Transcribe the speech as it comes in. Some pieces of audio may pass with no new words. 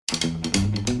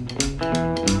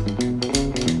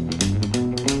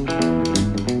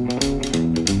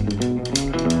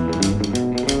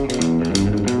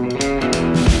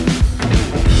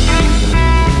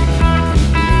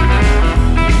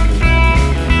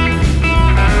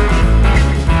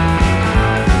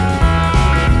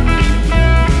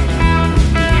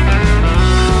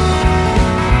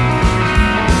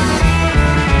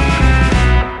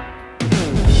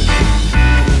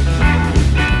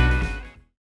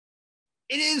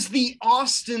It is the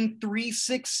Austin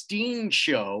 316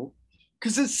 show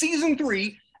because it's season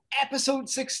 3, episode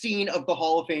 16 of the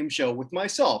Hall of Fame show with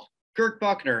myself, Kirk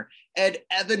Buchner, and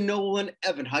Evan Nolan.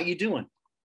 Evan, how you doing?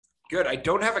 Good. I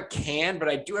don't have a can, but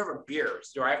I do have a beer.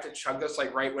 Do I have to chug this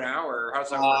like right now, or how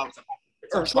does that work?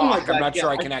 It's a something like that. I'm not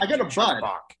sure I can actually got a bud.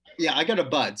 Bach. Yeah, I got a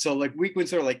bud. So like we could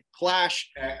sort of like clash.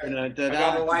 I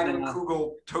got a Lyman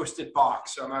Kugel toasted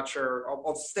box, so I'm not sure.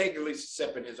 I'll take at least a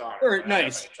sip in his honor.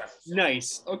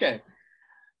 Nice. Okay.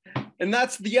 And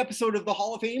that's the episode of the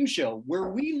Hall of Fame show where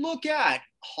we look at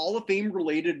Hall of Fame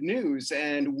related news,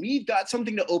 and we've got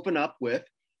something to open up with.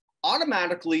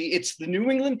 Automatically, it's the New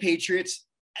England Patriots.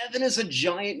 Evan is a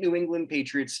giant New England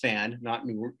Patriots fan, not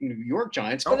New York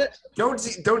Giants. But don't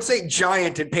say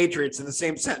giant and Patriots in the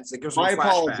same sense. It goes. My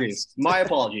apologies.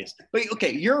 But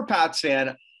okay, you're a Pats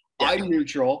fan. Yeah. I'm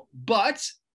neutral, but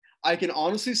I can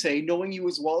honestly say, knowing you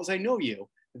as well as I know you,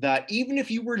 that even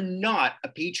if you were not a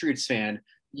Patriots fan,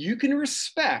 you can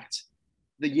respect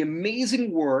the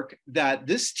amazing work that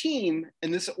this team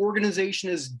and this organization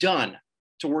has done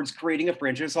towards creating a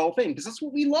franchise Hall of Fame, because that's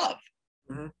what we love.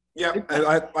 Mm-hmm. Yeah,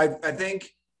 I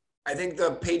think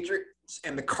the Patriots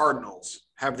and the Cardinals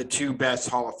have the two best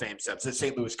Hall of Fame sets. The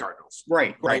St. Louis Cardinals,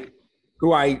 right.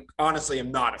 Who I honestly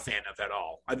am not a fan of at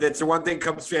all. That's the one thing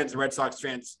Cubs fans and Red Sox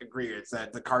fans agree is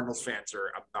that the Cardinals fans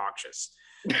are obnoxious.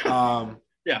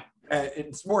 Yeah,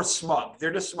 it's more smug.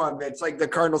 They're just smug. It's like the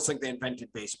Cardinals think they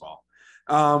invented baseball.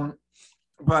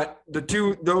 But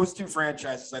those two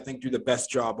franchises, I think, do the best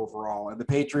job overall. And the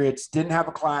Patriots didn't have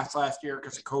a class last year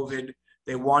because of COVID.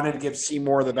 They wanted to give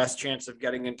Seymour the best chance of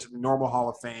getting into the normal Hall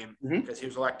of Fame because he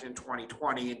was elected in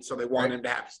 2020. And so they wanted him to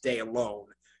have his day alone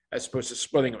as opposed to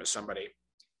splitting it with somebody.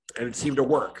 And it seemed to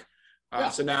work.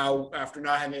 So now, after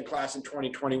not having a class in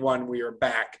 2021, we are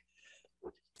back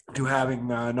to having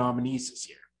nominees this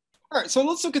year. All right. So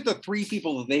let's look at the 3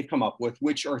 people that they've come up with,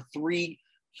 which are 3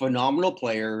 phenomenal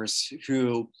players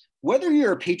who, whether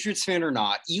you're a Patriots fan or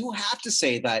not, you have to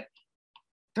say that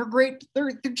they're great.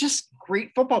 They're just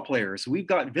great football players. We've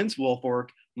got Vince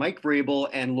Wilfork, Mike Vrabel,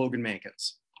 and Logan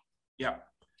Mankins. Yeah.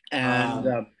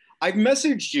 And I've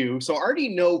messaged you, so I already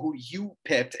know who you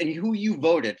picked and who you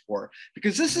voted for,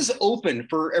 because this is open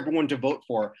for everyone to vote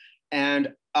for.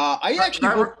 And that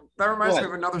reminds me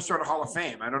of another sort of Hall of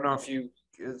Fame. I don't know if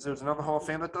there's another Hall of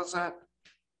Fame that does that.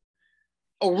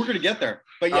 Oh, we're going to get there.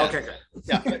 But yeah. Okay, good.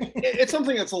 Yeah. It's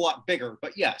something that's a lot bigger,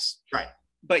 but yes. Right.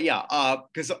 But yeah,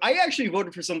 because I actually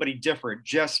voted for somebody different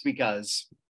just because.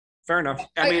 Fair enough.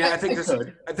 I think it's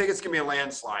going to be a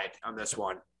landslide on this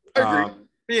one. I agree.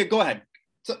 Yeah, go ahead.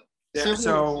 So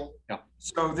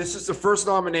this is the first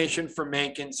nomination for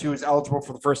Mankins, who was eligible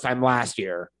for the first time last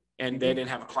year, and they didn't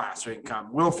have a class, so he didn't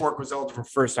come. Wilfork was eligible for the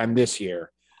first time this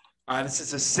year. This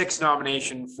is a 6th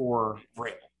nomination for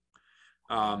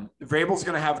Vrabel. Vrabel's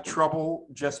going to have trouble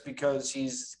just because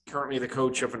he's currently the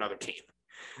coach of another team.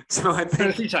 So I think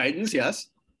Tennessee Titans, yes.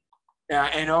 Yeah,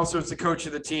 and also it's the coach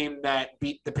of the team that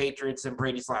beat the Patriots in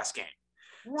Brady's last game.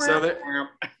 So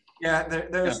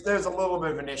there's a little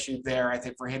bit of an issue there, I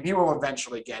think, for him. He will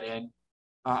eventually get in.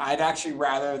 I'd actually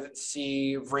rather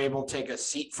see Vrabel take a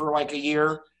seat for like a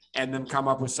year and then come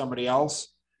up with somebody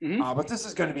else. Mm-hmm. But this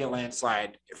is going to be a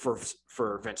landslide for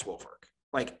Vince Wilfork,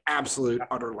 like absolute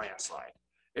utter landslide.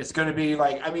 It's going to be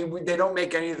like, they don't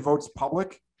make any of the votes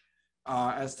public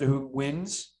as to who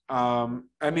wins.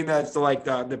 That's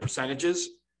the percentages.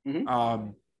 Mm-hmm.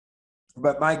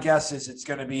 But my guess is it's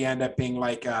going to end up being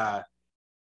like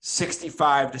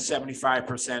 65 to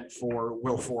 75% for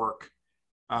Wilfork,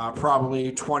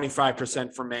 probably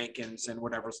 25% for Mankins, and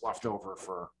whatever's left over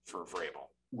for Vrabel.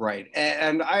 Right.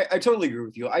 And I totally agree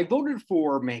with you. I voted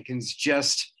for Mankins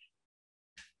just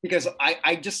because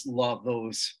I just love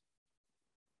those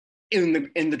in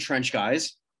the trench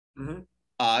guys.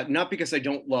 Mm-hmm. Not because I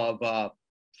don't love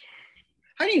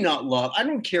how do you not love? I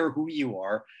don't care who you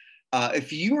are.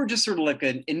 If you are just sort of like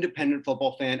an independent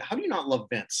football fan, how do you not love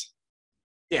Vince?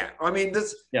 Yeah.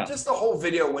 Just the whole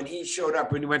video when he showed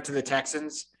up when he went to the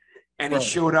Texans and he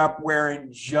showed up wearing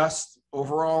just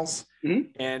overalls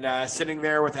and sitting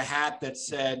there with a hat that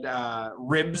said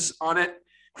ribs on it.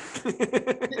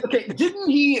 Okay. Didn't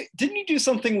he do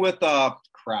something with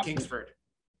Kingsford?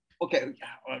 Okay.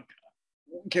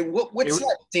 Okay. What's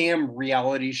that damn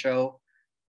reality show?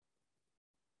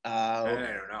 I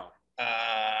don't know.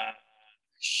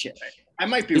 Shit. I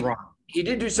might be wrong. He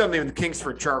did do something with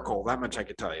Kingsford charcoal. That much I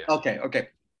could tell you. Okay.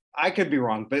 I could be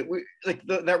wrong, but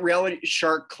that reality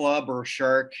Shark Club or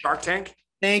Shark Tank.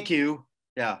 Thank you.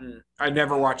 Yeah. I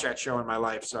never watched that show in my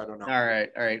life, so I don't know. All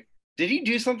right. Did he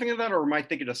do something of that, or am I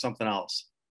thinking of something else?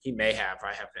 He may have.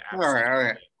 I have to ask. All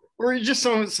right. Or it just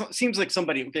seems like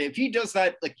somebody, okay, if he does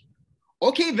that, like,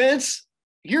 okay, Vince,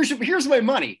 here's my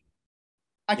money.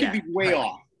 I could be way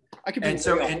off. I could be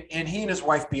and he and his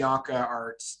wife Bianca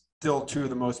are still two of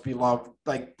the most beloved,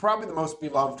 like probably the most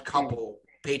beloved couple,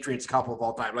 Patriots couple of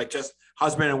all time, like just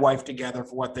husband and wife together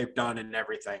for what they've done and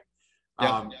everything.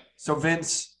 So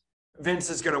Vince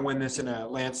is going to win this in a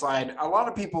landslide. A lot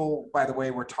of people, by the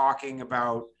way, were talking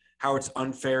about how it's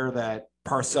unfair that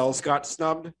Parcells got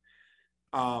snubbed.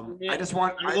 I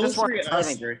want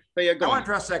to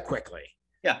address that quickly.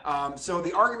 Yeah. So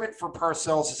the argument for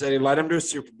Parcells is that he led him to a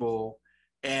Super Bowl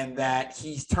and that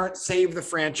he saved the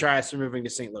franchise from moving to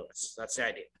St. Louis. That's the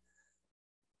idea.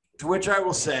 To which I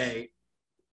will say,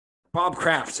 Bob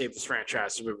Kraft saved this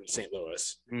franchise from moving to St.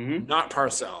 Louis, not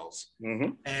Parcells.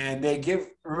 And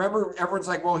remember, everyone's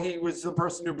like, well, he was the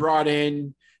person who brought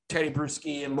in Teddy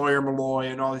Bruschi and Lawyer Malloy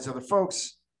and all these other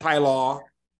folks, Ty Law.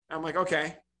 I'm like,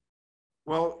 okay,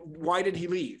 well, why did he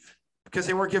leave? Because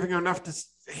they weren't giving him enough to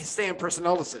stay in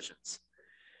personnel decisions.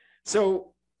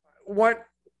 So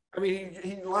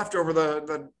he left over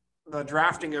the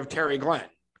drafting of Terry Glenn,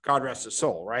 God rest his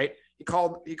soul, right? He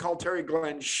called Terry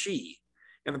Glenn she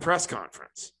in the press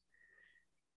conference.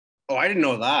 Oh, I didn't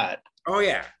know that. Oh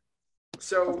yeah.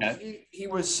 So he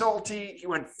was salty. He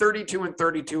went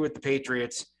 32-32 with the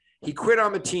Patriots. He quit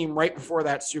on the team right before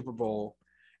that Super Bowl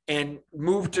and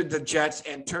moved to the Jets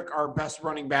and took our best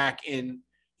running back in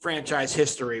franchise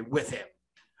history with him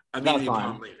immediately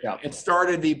upon leaving. It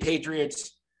started the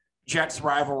Patriots-Jets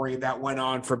rivalry that went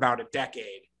on for about a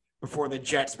decade before the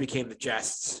Jets became the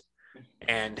Jets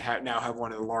and now have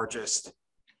one of the largest.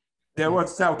 There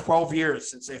was now 12 years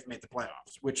since they've made the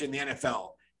playoffs, which in the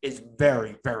NFL is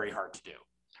very, very hard to do.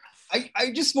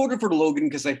 I just voted for Logan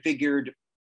because I figured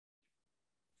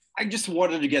I just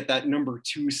wanted to get that number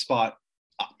 2 spot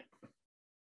up.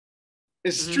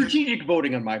 It's strategic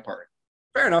voting on my part.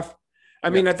 Fair enough. I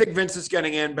mean, I think Vince is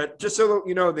getting in, but just so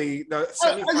you know, the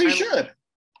semifinalists. As he should.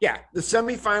 Yeah, the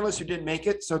semifinalists who didn't make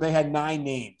it, so they had 9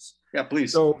 names. Yeah,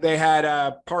 please. So they had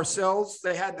Parcells.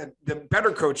 They had the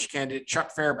better coach candidate,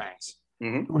 Chuck Fairbanks,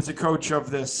 who was a coach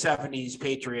of the 70s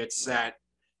Patriots that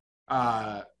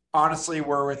honestly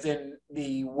were within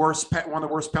one of the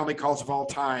worst penalty calls of all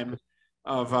time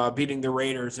of beating the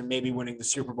Raiders and maybe winning the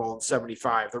Super Bowl in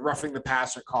 75. The roughing the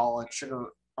passer call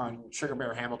on Sugar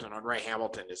Bear Hamilton on Ray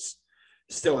Hamilton is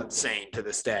still insane to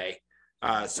this day.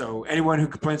 So anyone who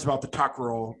complains about the tuck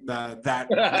rule, that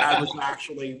was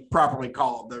actually properly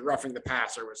called. The roughing the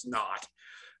passer was not.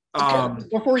 Okay.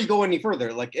 Before you go any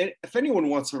further, like if anyone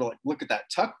wants to look at that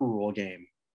tuck rule game,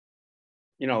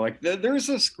 there's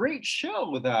this great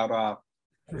show that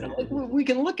we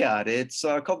can look at. It's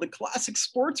called the Classic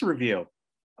Sports Review.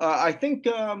 I think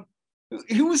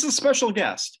who was the special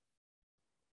guest?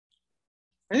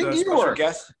 I think you were.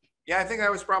 Guest? Yeah, I think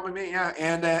that was probably me. Yeah,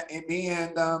 and me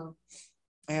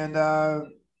and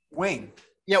Wayne.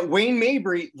 Yeah, Wayne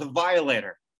Mabry, the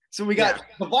Violator. So we got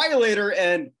the Violator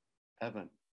and Evan.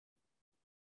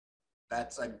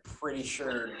 I'm pretty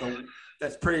sure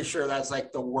that's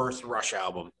like the worst Rush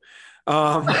album.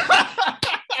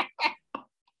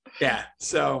 Yeah.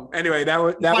 So anyway, that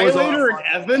was Violator and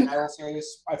Evan. I will say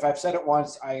this: if I've said it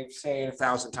once, I say it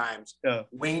 1,000 times. Yeah.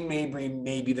 Wayne Mabry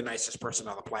may be the nicest person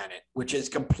on the planet, which is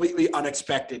completely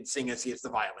unexpected, seeing as he is the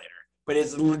Violator. But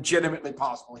it's legitimately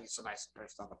possible he's the nicest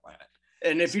person on the planet.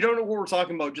 And if you don't know what we're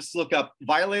talking about, just look up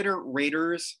Violator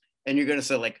Raiders, and you're gonna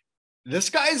say like, "This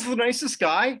guy's the nicest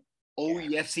guy." Oh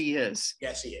yes, he is.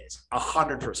 Yes, he is.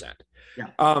 100%.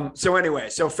 Yeah. So anyway,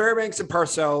 Fairbanks and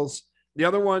Parcells. The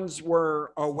other ones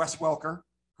were Wes Welker,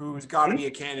 who's got to be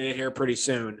a candidate here pretty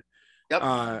soon.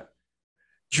 Yep.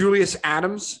 Julius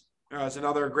Adams is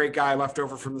another great guy left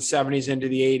over from the 70s into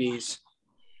the 80s.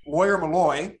 Lawyer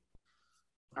Malloy,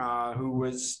 who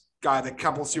was got a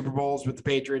couple Super Bowls with the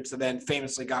Patriots and then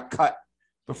famously got cut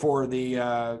before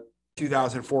the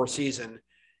 2004 season.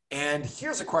 And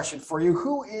here's a question for you.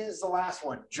 Who is the last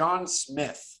one? John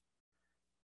Smith.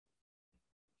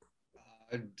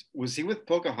 Was he with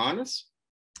Pocahontas?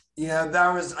 Yeah,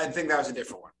 I think that was a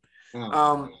different one.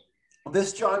 Oh.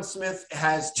 This John Smith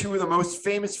has 2 of the most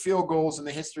famous field goals in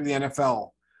the history of the NFL.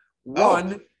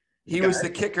 One, he was the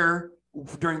kicker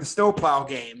during the snowplow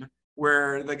game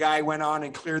where the guy went on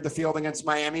and cleared the field against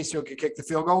Miami so he could kick the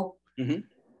field goal. Mm-hmm.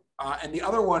 And the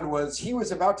other one was he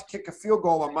was about to kick a field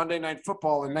goal on Monday Night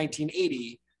Football in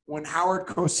 1980 when Howard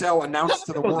Cosell announced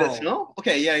to the world. No?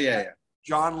 Okay, yeah.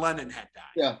 John Lennon had died.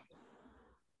 Yeah.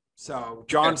 So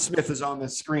John Smith is on the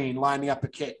screen lining up a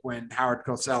kick when Howard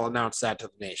Cosell announced that to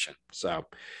the nation. So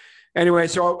anyway,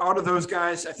 so out of those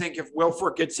guys, I think if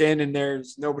Wilfork gets in and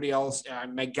there's nobody else,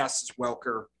 my guess is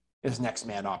Welker is next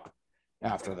man up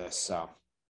after this. So,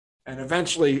 and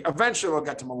eventually we'll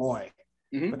get to Malloy,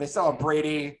 but they still have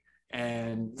Brady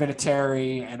and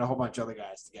Vinatieri and a whole bunch of other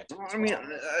guys to get to. I mean,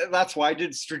 that's why I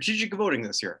did strategic voting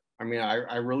this year. I mean,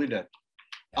 I really did.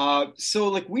 So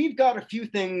like we've got a few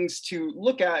things to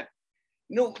look at.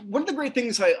 You know, one of the great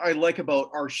things I like about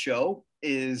our show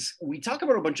is we talk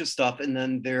about a bunch of stuff, and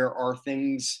then there are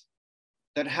things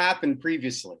that happened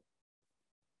previously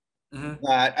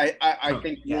that I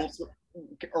think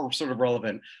are sort of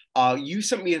relevant. You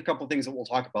sent me a couple of things that we'll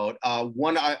talk about.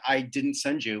 One I didn't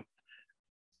send you.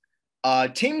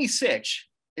 Tammy Sitch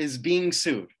is being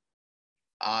sued.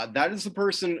 That is the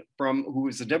person who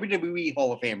is a WWE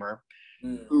Hall of Famer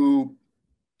who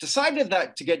decided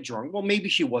that to get drunk. Well, maybe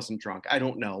she wasn't drunk. I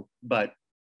don't know, but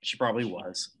she probably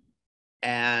was.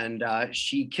 And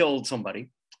she killed somebody.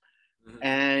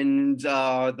 And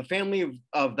the family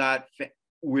of that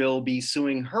will be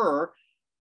suing her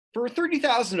for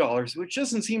 $30,000, which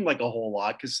doesn't seem like a whole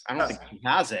lot because I don't think she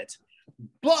has it.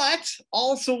 But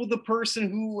also the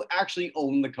person who actually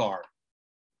owned the car.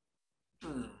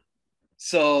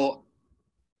 So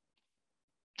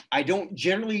I don't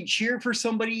generally cheer for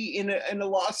somebody in a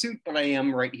lawsuit, but I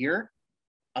am right here.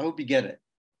 I hope you get it.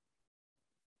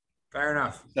 Fair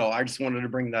enough. So I just wanted to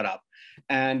bring that up.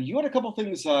 And you had a couple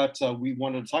things that we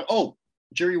wanted to talk. Oh,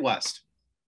 Jerry West.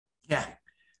 Yeah.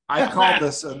 I called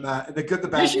this in the Good, the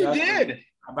Bad. Yes, you did.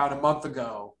 About a month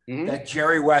ago that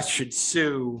Jerry West should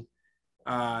sue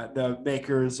the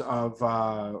makers of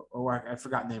I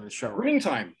forgot the name of the show. Winning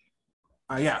Time.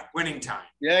 Winning Time.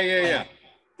 Yeah.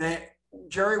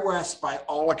 Jerry West, by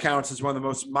all accounts, is one of the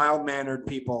most mild-mannered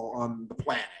people on the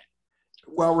planet.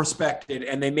 Well respected,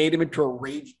 and they made him into a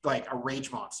rage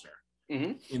monster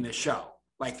in this show,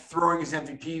 like throwing his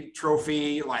MVP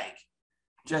trophy, like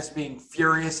just being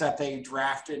furious that they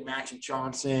drafted Magic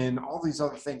Johnson, all these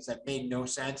other things that made no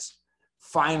sense.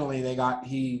 Finally,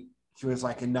 he was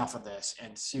like, enough of this,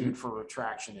 and sued for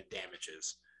retraction and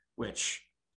damages, which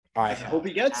I hope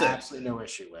he gets it. Absolutely no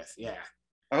issue with. Yeah,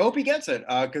 I hope he gets it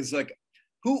because like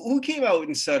who came out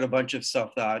and said a bunch of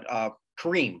stuff that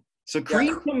Kareem. So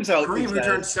Kareem comes out. Kareem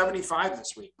returned 75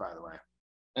 this week, by the way.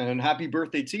 And happy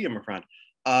birthday to you, my friend.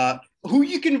 Who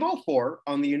you can vote for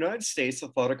on the United States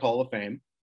Athletic Hall of Fame,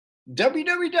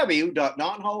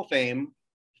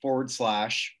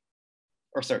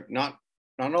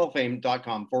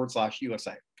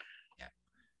 www.nothalloffame.com/USA. Yeah.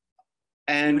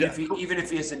 And even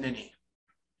if he is a ninny.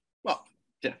 Well,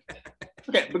 yeah.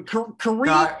 Okay, but Kareem.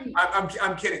 No,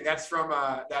 I'm kidding. That's from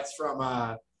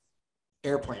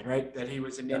Airplane, right? That he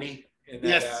was a ninny.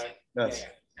 Yes. Yeah.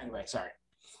 Anyway, sorry.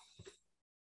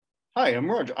 Hi, I'm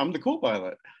Roger. I'm the cool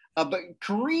pilot. But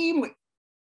Kareem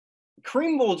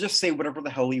will just say whatever the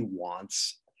hell he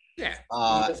wants. Yeah,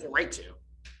 he has the right to.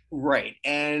 Right,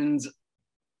 and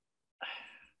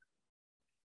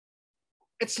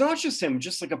it's not just him.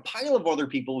 Just like a pile of other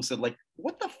people who said, like,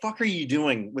 "What the fuck are you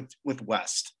doing with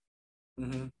West?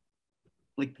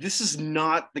 Like, this is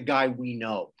not the guy we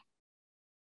know."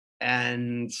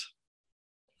 And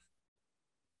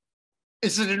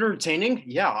is it entertaining?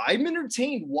 Yeah, I'm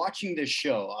entertained watching this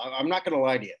show. I'm not going to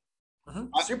lie to you.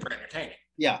 Super entertaining.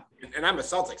 Yeah. And I'm a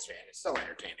Celtics fan. It's still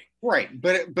entertaining. Right.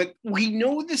 But we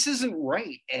know this isn't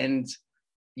right. And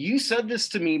you said this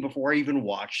to me before I even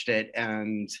watched it.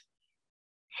 And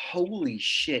holy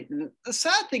shit. And the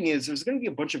sad thing is there's going to be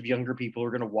a bunch of younger people who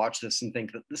are going to watch this and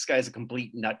think that this guy's a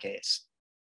complete nutcase.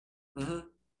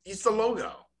 He's the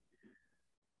logo.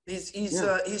 He's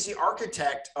the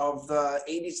architect of the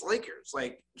 80s Lakers.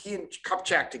 Like, he and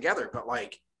Kupchak together, but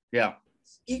like, yeah,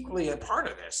 equally a part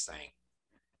of this thing.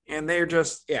 And they're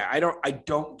just, I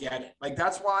don't get it. Like,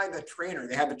 that's why they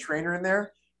had the trainer in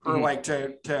there for like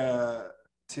to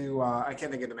I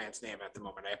can't think of the man's name at the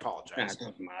moment. I apologize. Yeah, it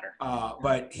doesn't matter.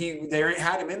 But they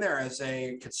had him in there as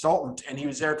a consultant, and he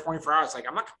was there 24 hours. Like,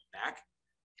 I'm not coming back.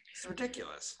 It's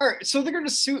ridiculous. All right, so they're going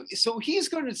to sue. So he's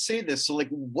going to say this. So like,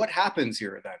 what happens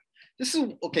here then? This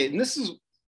is okay, and this is,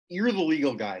 you're the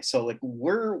legal guy. So like,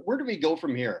 where do we go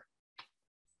from here?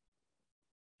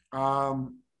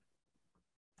 I'm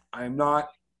not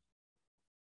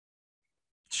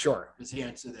sure is the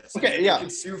answer to this. Okay,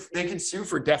 They can sue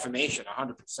for defamation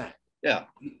 100%. Yeah.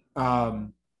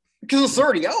 Because it's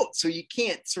already out, so you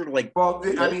can't sort of like. Well,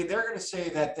 they're going to say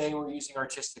that they were using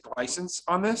artistic license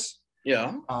on this.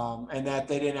 Yeah. And that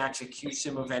they didn't actually accuse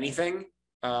him of anything.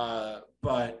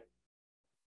 But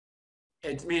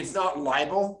it's not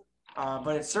libel,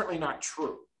 but it's certainly not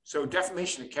true. So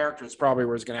defamation of character is probably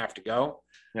where it's going to have to go.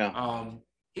 Yeah.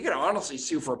 He could honestly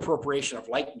sue for appropriation of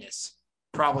likeness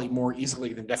probably more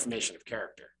easily than defamation of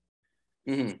character.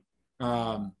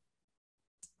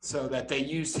 so that they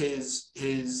used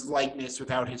his likeness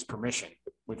without his permission,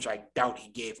 which I doubt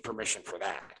he gave permission for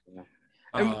that. Yeah.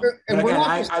 And again,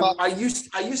 I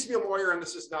used to be a lawyer, and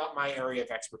this is not my area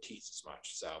of expertise as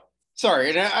much. So sorry,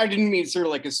 and I didn't mean to sort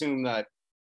of like assume that,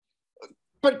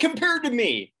 but compared to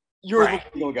me, you're the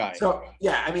legal guy. So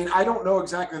yeah, I mean, I don't know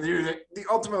exactly. They're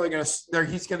ultimately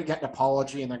he's going to get an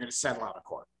apology, and they're going to settle out of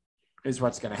court. Is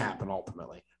what's going to happen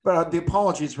ultimately. But the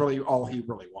apology is really all he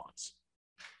really wants.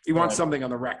 He wants something on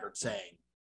the record saying,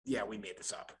 "Yeah, we made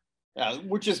this up." Yeah,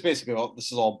 which is basically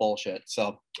this is all bullshit.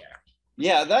 So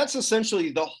yeah, that's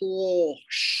essentially the whole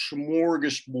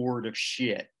smorgasbord of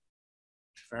shit.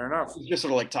 Fair enough. Just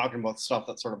sort of like talking about stuff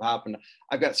that sort of happened.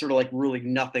 I've got sort of like really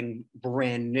nothing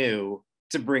brand new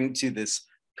to bring to this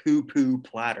poo-poo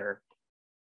platter.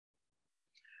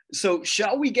 So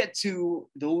shall we get to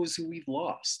those who we've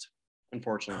lost?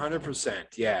 Unfortunately,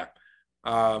 100%. Yeah.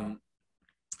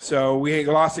 So we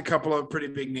lost a couple of pretty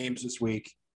big names this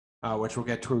week, which we'll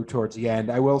get to towards the end.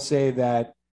 I will say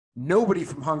that nobody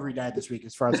from Hungary died this week,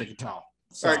 as far as I can tell.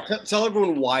 So, all right, tell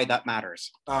everyone why that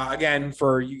matters. Again,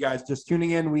 for you guys just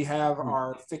tuning in, we have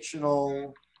our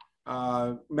fictional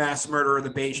mass murderer, the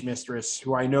Beige Mistress,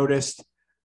 who I noticed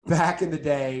back in the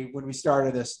day when we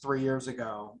started this 3 years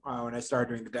ago, when I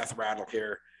started doing the death rattle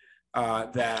here,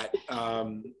 that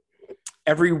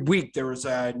every week there was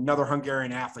another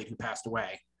Hungarian athlete who passed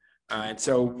away. And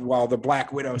so while the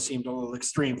Black Widow seemed a little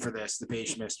extreme for this, the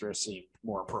Beige Mistress seemed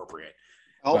more appropriate.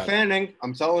 Fanning,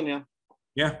 I'm telling you.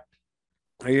 Yeah,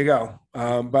 there you go.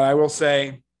 But I will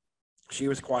say she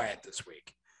was quiet this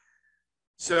week.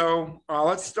 So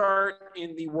let's start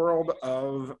in the world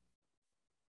of,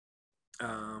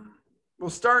 we'll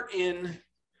start in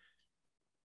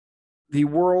the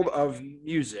world of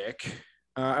music.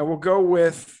 I will go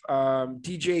with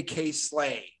DJ K.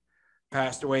 Slay,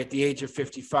 passed away at the age of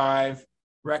 55,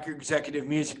 record executive,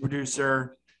 music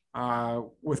producer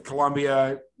with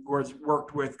Columbia,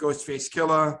 worked with Ghostface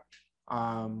Killah,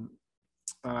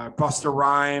 Busta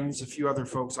Rhymes, a few other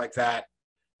folks like that.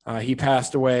 He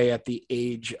passed away at the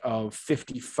age of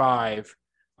 55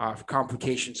 for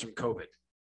complications from COVID.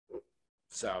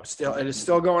 So it is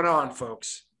still going on,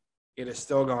 folks. It is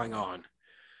still going on.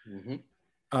 Mm-hmm.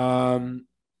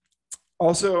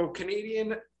 Also,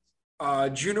 Canadian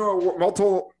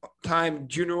multiple-time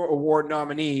Juno Award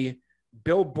nominee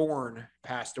Bill Bourne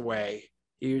passed away.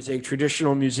 He was a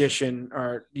traditional musician,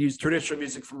 or used traditional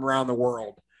music from around the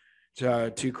world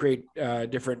to create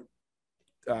different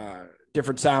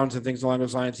sounds and things along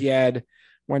those lines. He had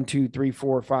 1, 2, 3,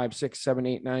 4, 5, 6, 7,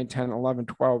 8, 9, 10, 11,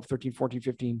 12, 13, 14,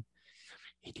 15,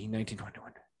 18, 19, 20,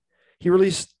 21. He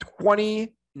released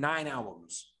 29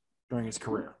 albums during his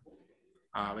career.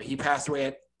 He passed away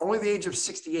at only the age of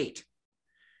 68.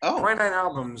 29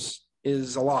 albums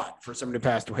is a lot for somebody who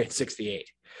passed away at 68.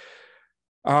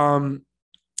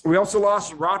 We also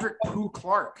lost Roderick Pooh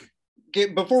Clark.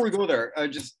 Okay, before we go there,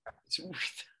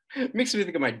 it makes me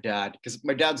think of my dad, because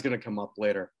my dad's going to come up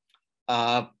later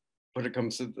when it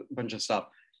comes to a bunch of stuff.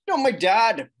 You know, my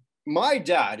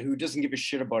dad, who doesn't give a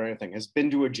shit about anything, has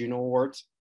been to a Juno Awards.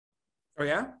 Oh,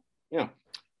 yeah? Yeah.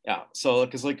 Yeah. So,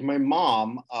 because like my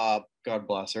mom, God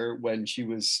bless her, when she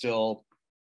was still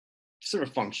sort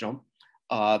of functional,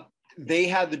 they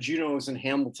had the Junos in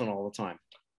Hamilton all the time,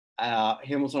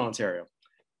 Hamilton, Ontario.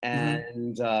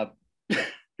 And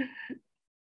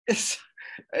it's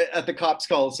at the Cops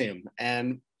Coliseum.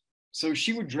 And so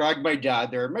she would drag my dad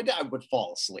there. My dad would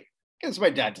fall asleep because my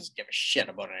dad doesn't give a shit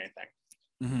about anything.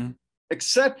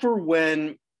 Except for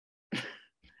when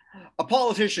a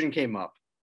politician came up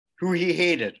who he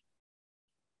hated.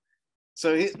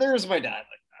 So there's my dad.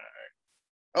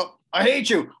 Like, oh, I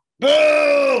hate you.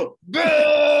 Boo!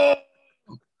 Boo!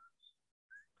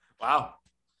 Wow.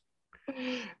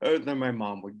 And then my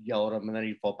mom would yell at him, and then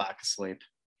he'd fall back asleep.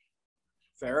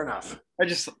 Fair enough.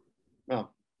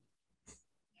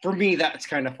 For me, that's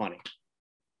kind of funny.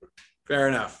 Fair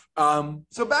enough.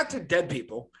 So back to dead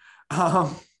people.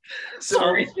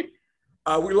 Sorry.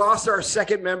 We lost our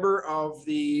second member of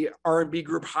the R&B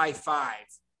group High Five.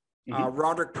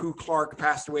 Roderick Pooh Clark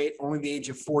passed away at only the age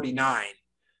of 49.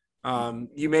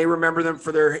 You may remember them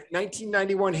for their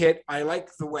 1991 hit, I Like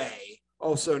the Way,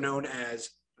 also known as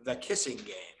The Kissing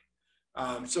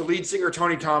Game. So lead singer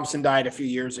Tony Thompson died a few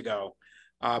years ago,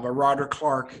 but Roderick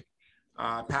Clark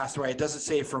passed away. It doesn't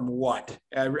say from what.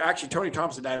 Actually, Tony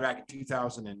Thompson died back in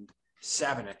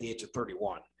 2007 at the age of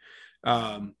 31.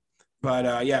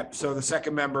 So the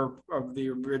second member of the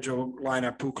original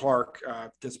lineup, Pooh Clark,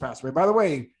 just passed away. By the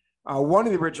way, one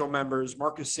of the original members,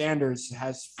 Marcus Sanders,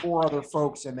 has 4 other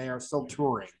folks, and they are still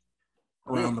touring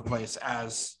around the place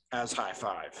as High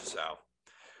Five. So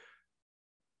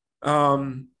We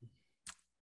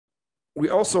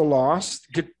also lost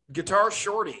Guitar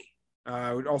Shorty. We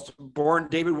also born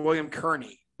David William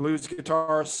Kearney, blues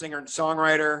guitarist, singer, and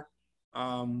songwriter.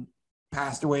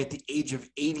 Passed away at the age of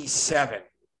 87.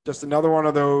 Just another one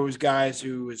of those guys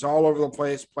who is all over the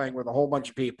place playing with a whole bunch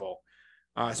of people.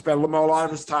 Spent a lot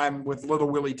of his time with Little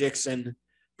Willie Dixon,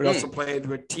 but also played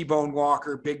with T-Bone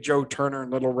Walker, Big Joe Turner,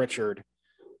 and Little Richard,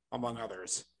 among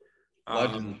others.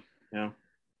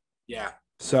 Yeah.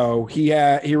 So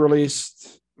he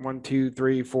released 1, 2,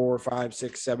 3, 4, 5,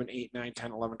 6, 7, 8, 9,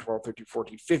 10, 11, 12, 13,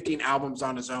 14, 15 albums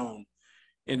on his own,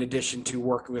 in addition to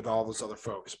working with all those other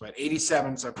folks. But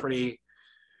 87 is a pretty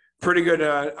good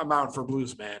amount for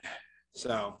blues man.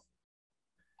 So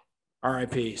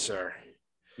R.I.P., sir.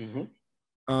 Mm-hmm.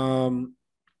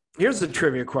 Here's a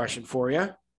trivia question for you.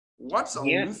 What's a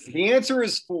luthier? The answer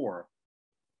is 4.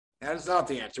 That is not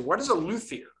the answer. What is a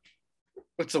luthier?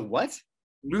 What's a what?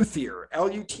 Luthier.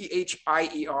 Luthier. I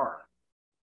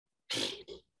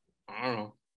don't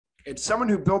know. It's someone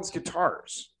who builds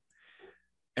guitars.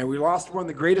 And we lost one of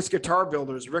the greatest guitar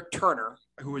builders, Rick Turner,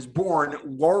 who was born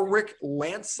Warwick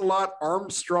Lancelot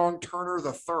Armstrong Turner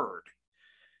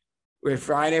III. If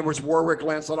my name was Warwick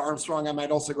Lancelot Armstrong, I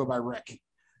might also go by Rick.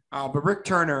 But Rick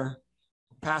Turner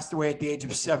passed away at the age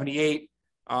of 78.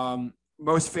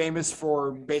 Most famous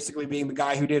for basically being the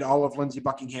guy who did all of Lindsey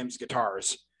Buckingham's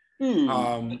guitars.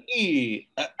 Ow.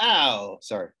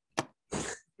 Sorry.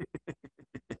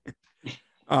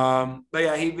 But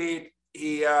yeah,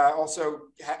 he also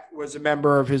was a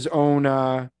member of his own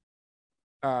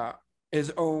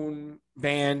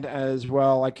band as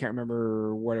well. I can't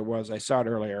remember what it was. I saw it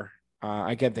earlier.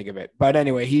 I can't think of it. But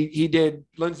anyway, he did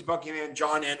Lindsey Buckingham,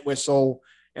 John Entwistle,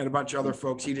 and a bunch of other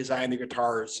folks. He designed the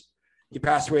guitars. He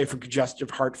passed away from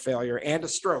congestive heart failure and a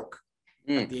stroke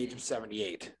at the age of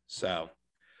 78. So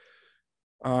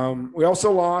we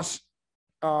also lost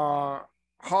Rock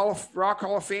Hall of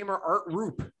Famer Art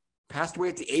Roop. Passed away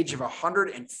at the age of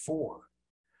 104.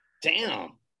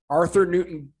 Damn. Arthur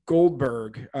Newton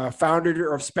Goldberg,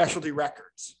 founder of Specialty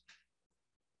Records,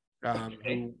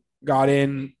 who got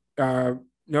in,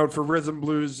 known for rhythm,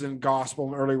 blues, and gospel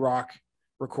and early rock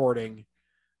recording.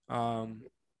 So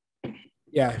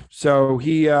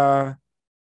he was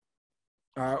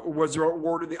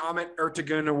awarded the Ahmet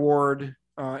Ertegun Award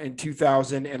in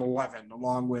 2011,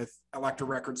 along with Elektra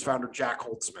Records founder Jack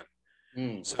Holtzman.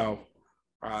 So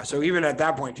even at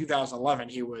that point, 2011,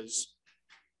 he was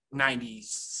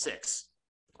 96,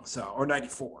 or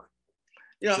 94.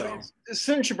 Yeah,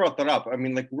 since you brought that up, I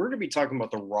mean, like, we're going to be talking about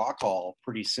the Rock Hall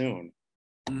pretty soon.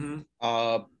 Mm-hmm.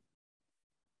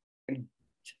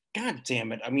 God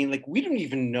damn it. I mean, like, we don't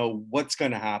even know what's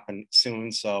going to happen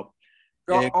soon. So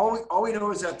all we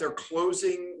know is that they're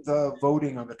closing the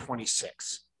voting on the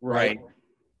 26th. Right.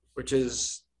 Which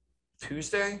is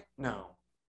Tuesday? No.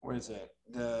 What is it?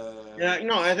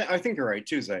 I think you're right.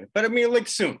 Tuesday. But I mean, like,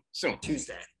 soon.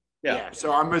 Tuesday. Yeah.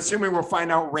 So I'm assuming we'll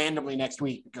find out randomly next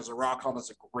week because the Rock Hall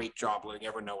does a great job letting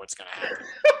everyone know what's going to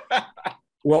happen.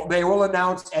 Well, they'll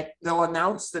announce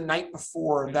the night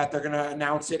before that they're going to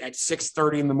announce it at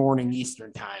 6:30 in the morning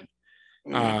Eastern time.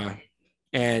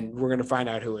 And we're going to find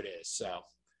out who it is. So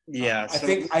yeah,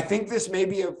 I think this may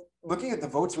be looking at the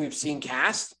votes we've seen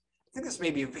cast. I think this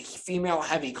may be a female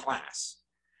heavy class,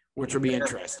 which will be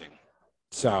interesting.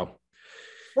 So,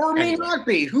 or may not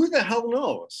be. Who the hell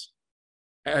knows?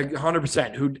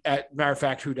 100%. Who, matter of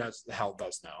fact, who does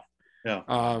know?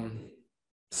 Yeah.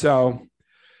 So,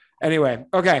 anyway,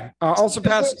 okay. Also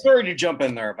passing. Sorry to jump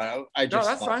in there, but I just.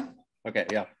 No, that's fine. Okay,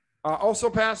 yeah. Also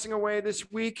passing away this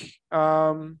week.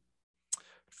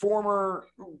 Former,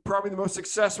 probably the most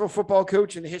successful football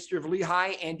coach in the history of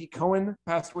Lehigh, Andy Cohen,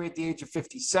 passed away at the age of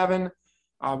 57.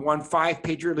 Won 5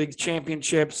 Patriot League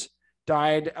championships.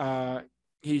 Died.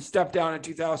 He stepped down in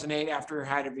 2008 after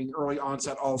having early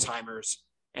onset Alzheimer's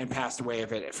and passed away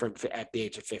of it at the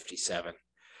age of 57.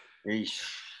 Eesh.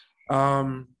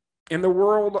 In the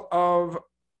world of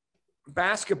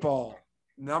basketball,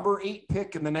 number 8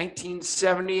 pick in the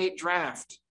 1978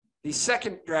 draft, the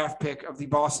second draft pick of the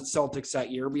Boston Celtics that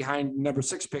year, behind number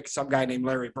 6 pick, some guy named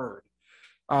Larry Bird.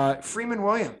 Freeman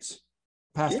Williams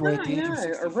passed away at the age of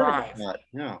 65.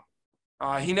 Yeah.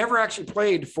 He never actually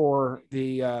played for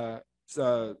the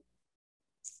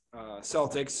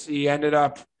Celtics. He ended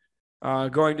up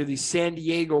going to the San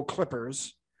Diego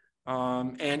Clippers,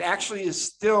 and actually is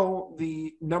still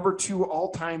the number 2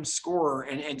 all-time scorer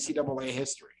in NCAA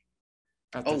history.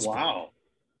 Oh, wow.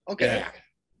 Okay.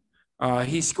 Yeah.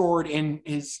 He scored in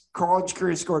his college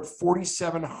career, he scored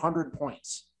 4,700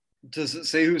 points. Does it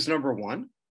say who's number 1?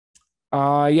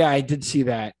 Yeah, I did see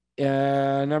that.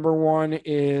 Number 1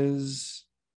 is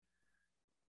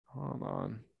Hold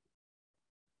on.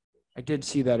 I did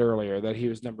see that earlier, that he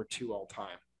was number 2 all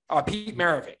time. Pete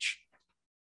Maravich.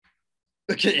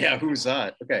 Okay, yeah, who's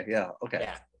that? Okay, yeah, okay.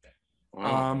 Yeah.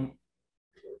 Wow.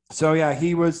 So yeah,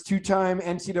 he was 2-time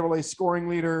NCAA scoring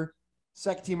leader,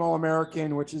 second team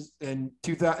All-American, which is in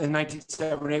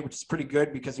 1978, which is pretty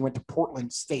good because he went to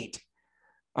Portland State,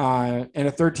 and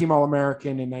a third team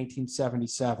All-American in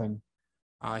 1977.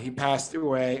 He passed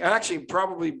away. Actually,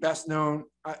 probably best known.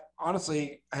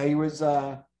 Honestly, he was.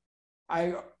 I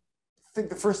think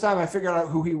the first time I figured out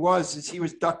who he was is he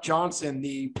was Duck Johnson,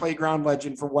 the playground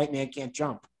legend for White Man Can't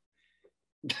Jump.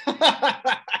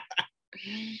 I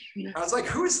was like,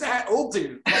 "Who's that old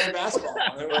dude playing basketball?"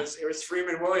 And it was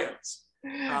Freeman Williams.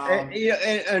 Okay,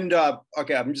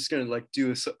 I'm just gonna like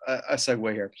do a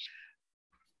segue here.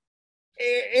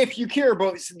 If you care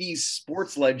about these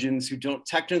sports legends who don't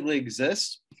technically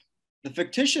exist, the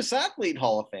fictitious athlete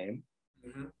Hall of Fame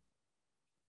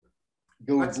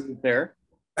goes there.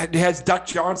 Has Duck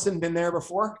Johnson been there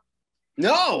before?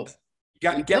 No. You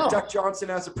got to get Duck Johnson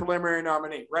as a preliminary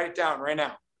nominee. Write it down right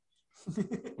now.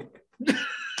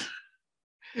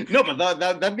 No, but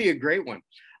that'd be a great one.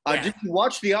 Did you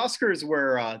watch the Oscars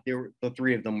where the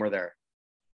 3 of them were there?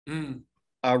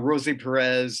 Rosie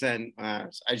Perez and I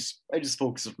just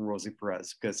focus on Rosie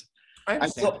Perez because I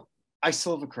still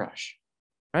have a crush.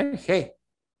 Hey,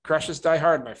 crushes die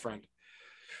hard, my friend.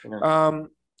 You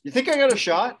think I got a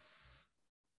shot?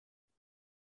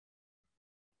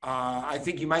 I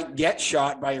think you might get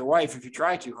shot by your wife if you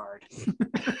try too hard.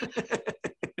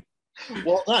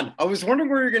 Well done. I was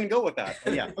wondering where you're going to go with that.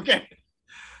 Yeah. Okay.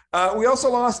 We also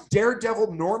lost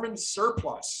Daredevil Norman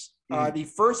Surplus, the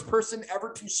first person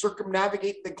ever to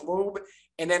circumnavigate the globe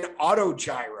in an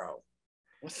autogyro.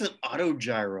 What's an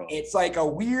autogyro? It's like a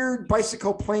weird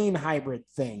bicycle plane hybrid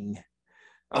thing.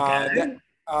 Okay.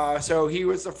 So he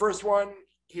was the first one.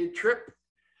 His trip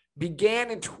began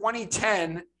in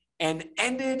 2010 and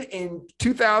ended in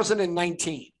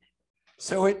 2019.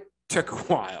 So it took a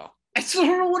while. I still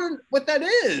don't know what that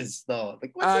is, though.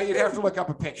 Like, you'd have to look up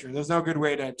a picture. There's no good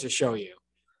way to show you.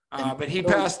 But he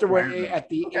passed away at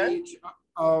the age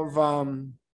of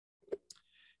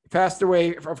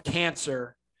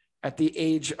cancer at the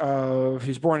age of, he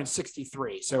was born in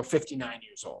 63, so 59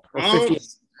 years old.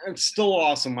 It's still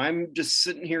awesome. I'm just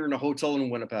sitting here in a hotel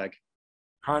in Winnipeg.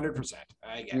 100%.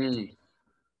 I get it.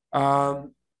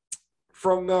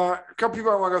 From a couple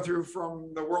people I want to go through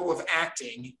from the world of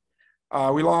acting,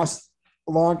 we lost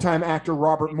a longtime actor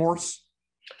Robert Morse.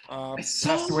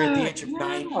 Passed away at the age of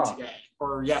 90 today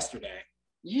or yesterday.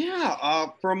 Yeah,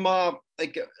 from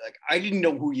like I didn't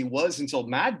know who he was until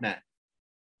Mad Men.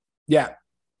 Yeah.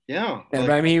 Yeah. But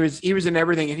I mean, he was in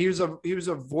everything, and he was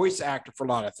a voice actor for a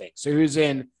lot of things. So he was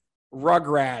in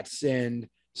Rugrats and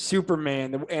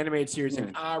Superman, the animated series,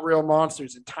 and Real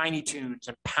Monsters and Tiny Toons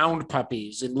and Pound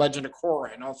Puppies and Legend of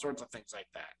Korra and all sorts of things like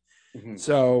that.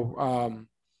 So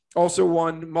also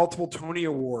won multiple Tony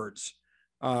Awards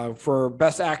for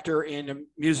Best Actor in a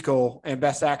Musical and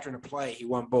Best Actor in a Play. He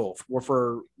won both. Well,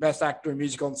 for Best Actor in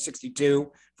Musical in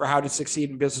 1962 for How to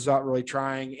Succeed in Business Without Really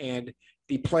Trying, and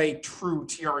the play True,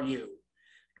 TRU,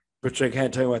 which I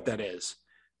can't tell you what that is.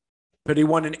 But he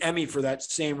won an Emmy for that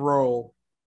same role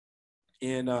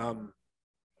in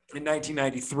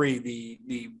 1993,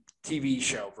 the TV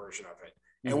show version of it,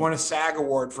 and won a SAG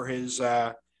award for his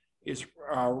as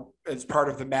part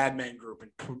of the Mad Men group in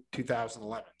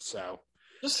 2011. So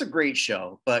just a great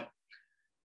show. But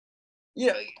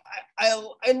yeah, I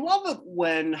love it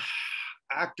when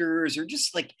actors or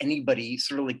just like anybody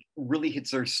sort of like really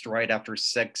hits their stride after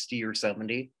 60 or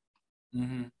 70.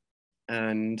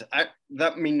 And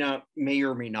that may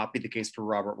or may not be the case for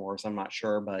Robert Morris. I'm not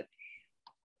sure, but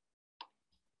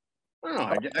I don't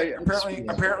know.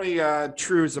 Apparently,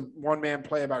 True is a one-man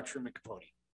play about Truman Capote,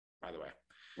 by the way.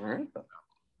 All right.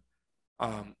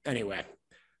 Anyway,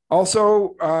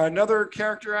 also another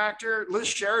character actor, Liz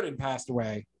Sheridan, passed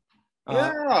away.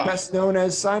 Best known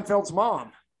as Seinfeld's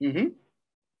mom.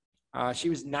 She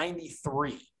was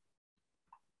 93.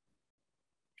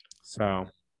 So,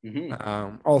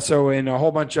 also in a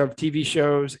whole bunch of TV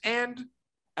shows and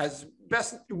as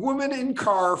best woman in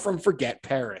car from Forget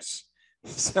Paris.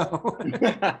 So,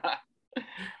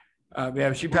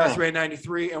 yeah, she passed away in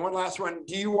 93. And one last one.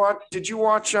 Did you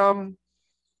watch The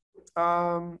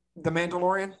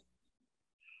Mandalorian?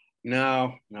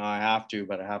 No, I have to,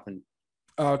 but I haven't.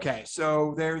 Okay,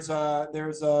 so there's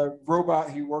a robot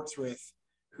he works with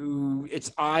who it's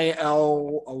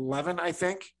IL-11, I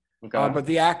think. Okay. But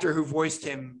the actor who voiced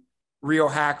him, Rio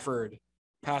Hackford,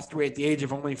 passed away at the age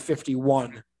of only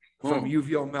 51 from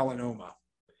uveal melanoma.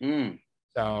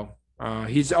 So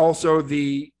he's also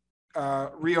the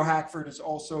Rio Hackford is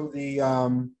also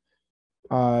the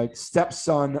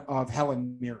stepson of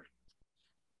Helen Mirren.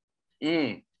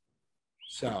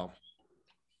 So,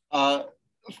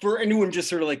 for anyone just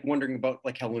sort of like wondering about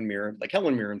like Helen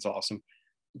Mirren's awesome.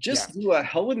 Just do a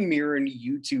Helen Mirren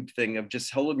YouTube thing of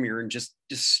just Helen Mirren just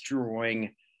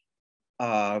destroying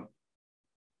like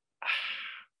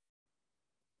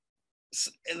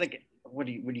what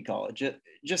do you call it?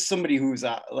 Just somebody who's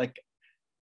like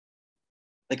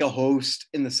a host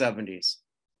in the 70s.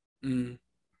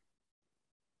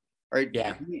 Right?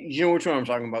 Yeah. You know which one I'm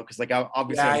talking about? Because like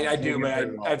obviously I do, but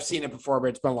I've seen it before, but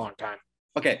it's been a long time.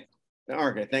 Okay.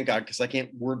 Okay, thank God, because I can't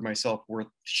word myself worth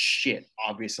shit,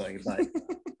 obviously, but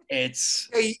it's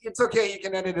okay. You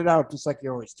can edit it out just like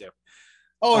you always do.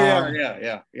 Oh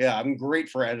yeah. I'm great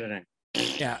for editing.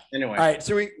 Yeah. Anyway. All right.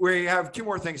 So we have two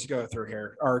more things to go through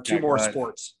here, or two more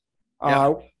sports.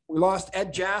 Yeah. We lost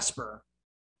Ed Jasper,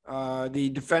 the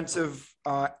defensive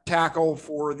tackle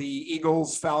for the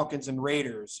Eagles, Falcons, and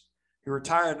Raiders. He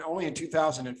retired only in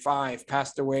 2005,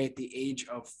 passed away at the age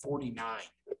of 49.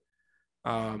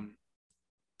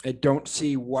 I don't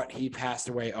see what he passed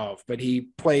away of, but he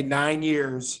played 9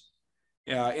 years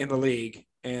in the league.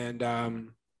 And, I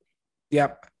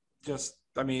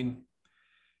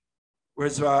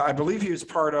believe he was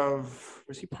part of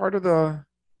the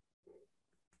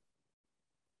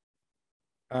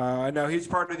no, he was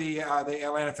part of the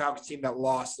Atlanta Falcons team that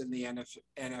lost in the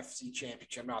NFC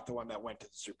Championship, not the one that went to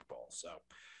the Super Bowl. So,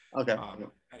 okay.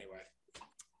 Anyway,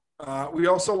 we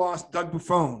also lost Doug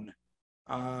Buffon,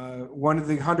 one of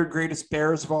the 100 greatest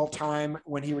Bears of all time.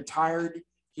 When he retired,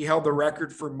 he held the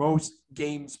record for most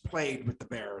games played with the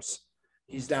Bears.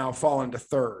 He's now fallen to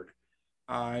third.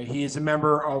 He is a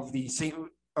member of the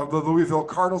Louisville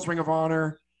Cardinals Ring of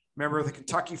Honor, member of the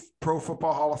Kentucky Pro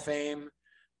Football Hall of Fame,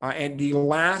 and the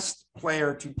last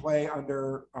player to play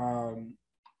under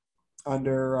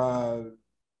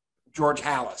George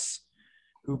Halas,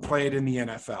 who played in the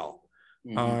NFL.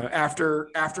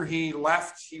 After he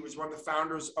left, he was one of the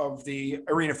founders of the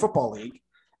Arena Football League,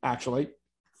 actually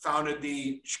founded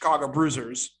the Chicago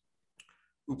Bruisers,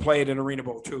 who played in Arena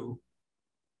Bowl 2.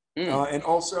 And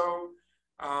also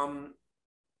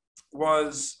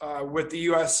was with the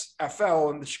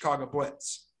USFL and the Chicago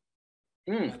Blitz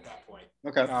at that point.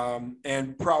 Okay.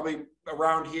 And probably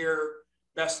around here,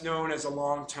 best known as a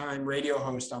longtime radio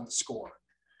host on The Score,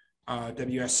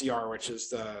 WSCR, which is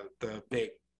the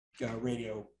big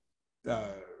radio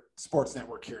sports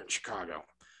network here in Chicago.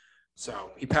 So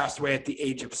he passed away at the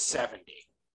age of 70.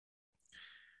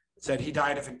 Said he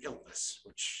died of an illness,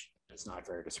 which is not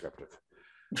very descriptive.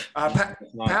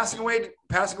 Passing away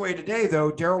today,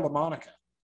 though, Daryl LaMonica.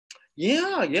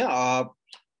 Yeah.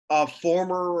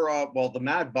 Former, the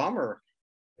Mad Bomber.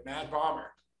 The Mad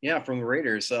Bomber. Yeah, from the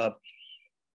Raiders.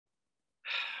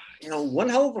 One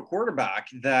hell of a quarterback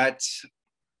that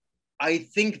I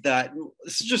think that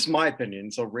this is just my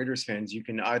opinion. So Raiders fans, you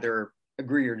can either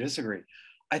agree or disagree.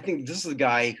 I think this is a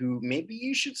guy who maybe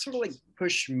you should sort of like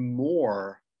push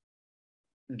more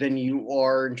than you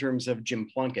are in terms of Jim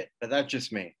Plunkett, but that's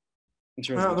just me.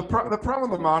 The problem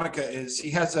with LaMonica is he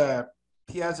has a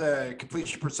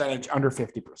completion percentage under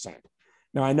 50%.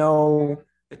 Now I know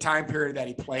the time period that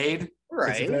he played,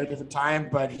 right? It's a very different time,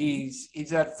 but he's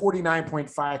at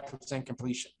 49.5%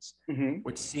 completions,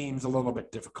 which seems a little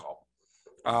bit difficult.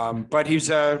 But he's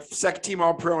a second team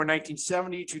All-Pro in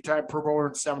 1970, two-time Pro Bowler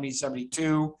in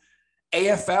 70-72,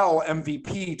 AFL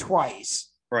MVP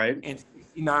twice, right? In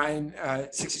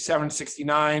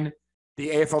 67-69, the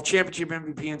AFL Championship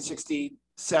MVP in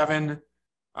 67,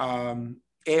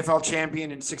 AFL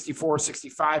champion in 64,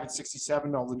 65, and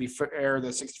 67. Although to be fair,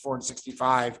 the 64 and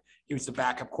 65, he was the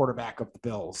backup quarterback of the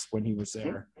Bills when he was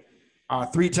there.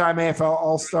 Three-time AFL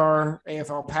All-Star,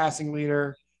 AFL passing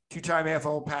leader, two-time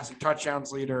AFL passing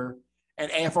touchdowns leader,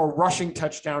 and AFL rushing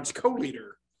touchdowns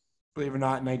co-leader, believe it or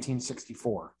not, in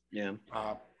 1964. Yeah.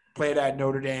 Played at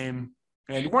Notre Dame.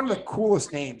 And one of the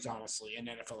coolest names, honestly, in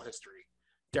NFL history,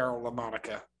 Daryl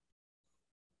LaMonica.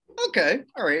 Okay.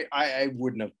 All right. I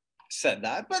wouldn't have said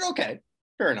that, but okay.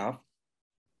 Fair enough.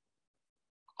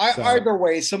 Either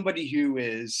way, somebody who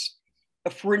is a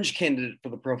fringe candidate for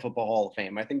the Pro Football Hall of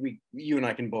Fame. I think you and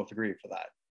I can both agree for that.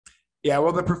 Yeah,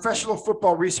 well, the Professional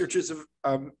Football Researchers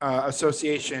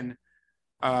Association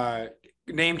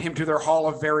named him to their Hall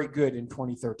of Very Good in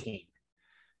 2013.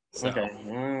 So. Okay.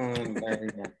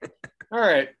 All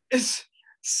right.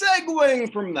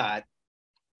 Segueing from that,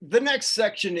 the next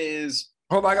section is.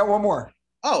 Hold on, I got one more.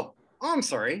 Oh, I'm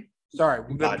sorry. Sorry,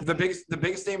 the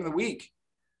biggest name of the week.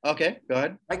 Okay, go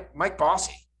ahead. Mike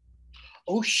Bossy.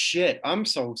 Oh shit! I'm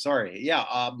so sorry.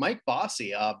 Yeah, Mike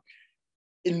Bossy.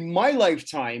 in my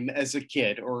lifetime as a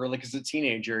kid or like as a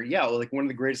teenager, yeah, like one of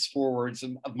the greatest forwards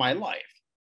of my life.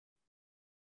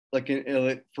 Like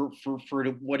for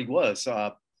what he was,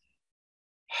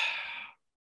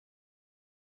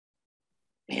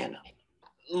 man.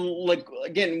 Like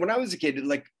again, when I was a kid,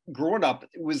 like growing up,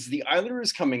 it was the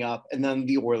Islanders coming up, and then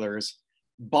the Oilers.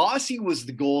 Bossy was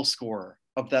the goal scorer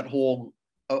of that whole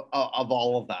of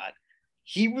all of that.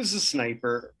 He was a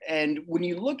sniper, and when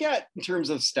you look at in terms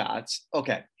of stats,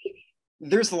 okay,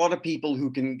 there's a lot of people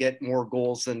who can get more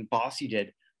goals than Bossy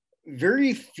did.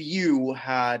 Very few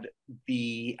had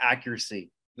the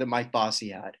accuracy that Mike Bossy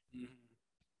had.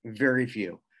 Very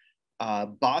few.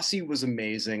 Bossy was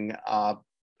amazing.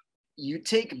 You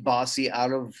take Bossy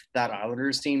out of that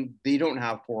Islanders team, they don't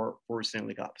have four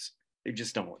Stanley Cups. They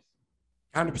just don't.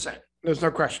 100%. There's no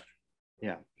question.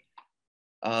 Yeah.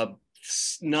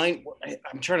 Nine.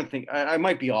 I'm trying to think. I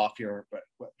might be off here, but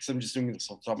because I'm just doing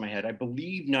this off the top of my head. I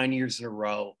believe 9 years in a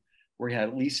row where he had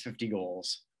at least 50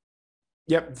 goals.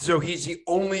 Yep. So he's the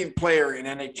only player in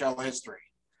NHL history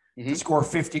to score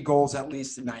 50 goals at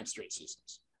least in 9 straight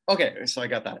seasons. Okay, so I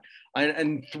got that.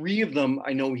 And 3 of them,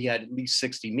 I know he had at least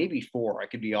 60, maybe 4. I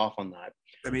could be off on that.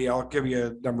 I'll give you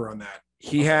a number on that.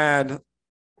 He had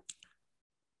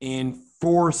in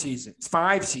 5 seasons,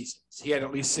 he had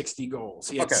at least 60 goals.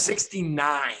 He had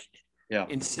 69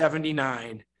 in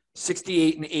 79,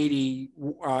 68 and 80,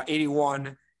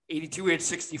 81, 82 he had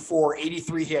 64,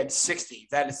 83 he had 60.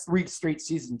 That is 3 straight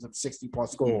seasons of 60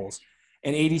 plus goals.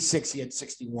 And 86 he had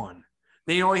 61.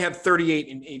 Then he only had 38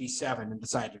 in 87 and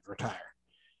decided to retire.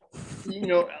 You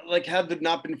know, like had it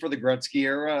not been for the Gretzky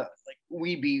era, like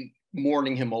we'd be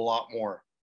mourning him a lot more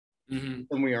than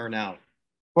we are now.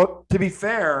 Well, to be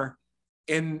fair,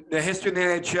 in the history of the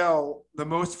NHL, the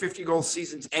most 50-goal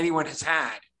seasons anyone has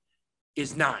had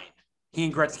is 9. He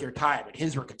and Gretzky are tied, but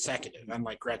his were consecutive,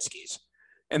 unlike Gretzky's.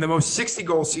 And the most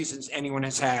 60-goal seasons anyone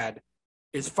has had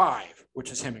is 5,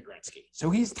 which is him and Gretzky. So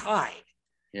he's tied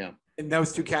in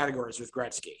those 2 categories with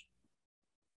Gretzky.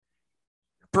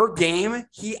 Per game,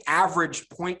 he averaged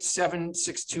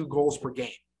 .762 goals per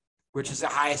game, which is the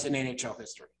highest in NHL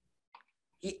history.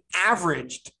 He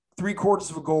averaged 3/4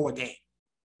 of a goal a game,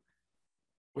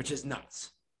 which is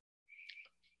nuts.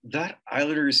 That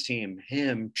Islanders team,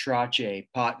 him, Trache,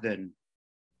 Potvin.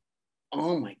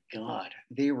 Oh my God,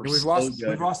 they were we've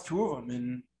lost 2 of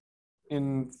them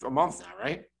in a month now,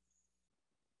 right?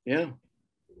 Yeah.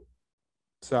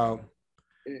 So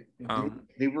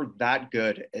they were that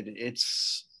good.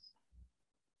 It's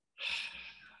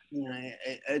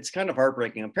kind of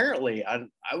heartbreaking. Apparently, I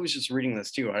was just reading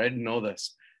this too. I didn't know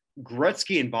this.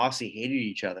 Gretzky and Bossy hated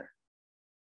each other.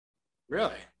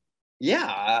 Really?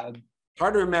 Yeah. It's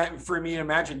hard for me to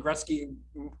imagine Gretzky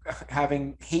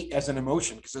having hate as an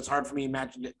emotion, because it's hard for me to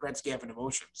imagine that Gretzky having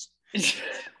emotions.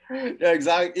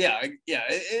 Exactly. Yeah.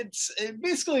 It's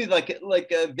basically like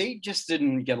they just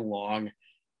didn't get along,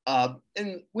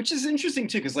 and which is interesting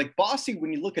too, because like Bossy,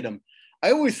 when you look at him,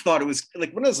 I always thought it was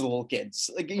like when I was a little kid.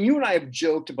 Like you and I have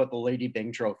joked about the Lady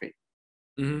Byng Trophy.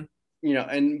 You know,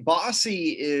 and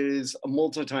Bossy is a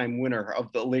multi-time winner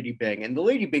of the Lady Byng, and the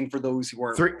Lady Byng, for those who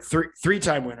aren't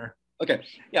three-time winner. Okay,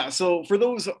 yeah. So for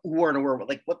those who aren't aware,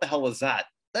 like what the hell is that?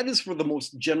 That is for the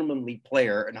most gentlemanly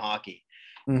player in hockey,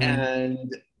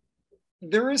 and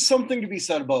there is something to be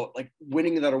said about like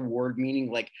winning that award,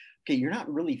 meaning like, okay, you're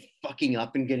not really fucking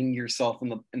up and getting yourself in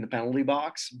the penalty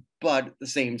box, but at the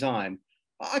same time,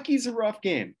 hockey's a rough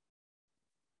game.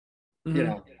 You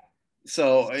know.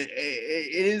 So it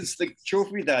is the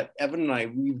trophy that Evan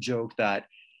and we've joked that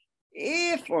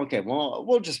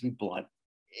we'll just be blunt.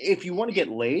 If you want to get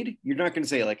laid, you're not going to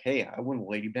say like, hey, I won the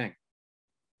Lady Byng.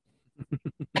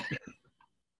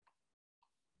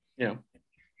 You know,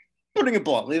 putting it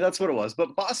bluntly, that's what it was.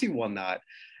 But Bossy won that.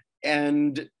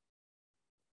 And,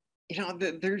 you know,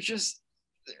 there's just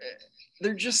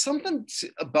something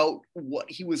about what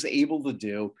he was able to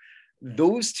do.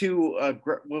 Those 2,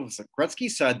 what was it? Gretzky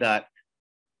said that,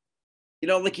 you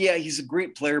know, like, yeah, he's a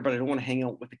great player, but I don't want to hang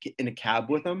out in a cab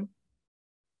with him.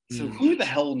 So who the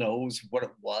hell knows what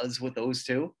it was with those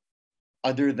 2,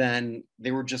 other than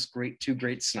they were just 2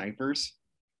 great snipers,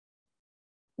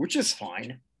 which is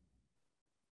fine.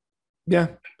 Yeah.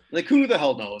 Like, who the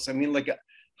hell knows? I mean, like,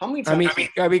 how many times?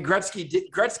 I mean,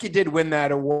 Gretzky did win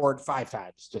that award 5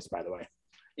 times, just by the way.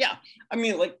 Yeah. I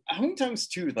mean, like, how many times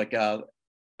too? Like,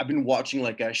 I've been watching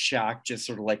like a Shaq just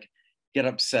sort of like get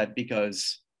upset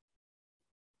because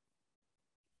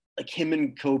like him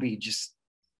and Kobe just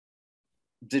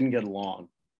didn't get along.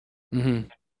 You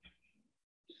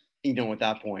know, at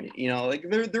that point, you know, like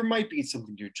there might be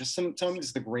something to it. Just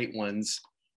sometimes the great ones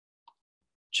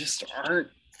just aren't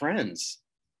friends.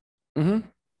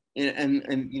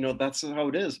 And that's how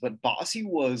it is. But Bossy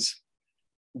was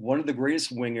one of the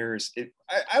greatest wingers.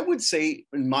 I would say,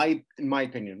 in my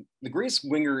opinion, the greatest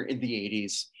winger in the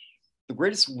 '80s, the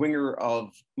greatest winger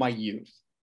of my youth.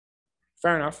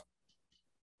 Fair enough.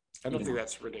 I don't think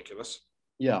that's ridiculous.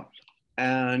 Yeah,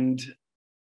 and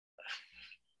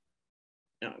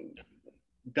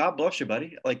God bless you,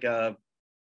 buddy. Like, I'm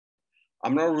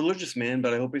not a religious man,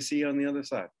 but I hope I see you on the other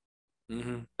side.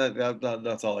 Mm-hmm.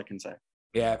 That's all I can say.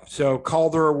 Yeah. So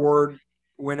Calder Award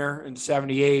winner in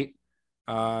 '78.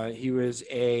 He was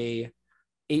a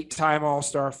 8-time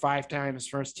All-Star, 5 times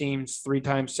first teams, 3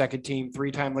 times second team,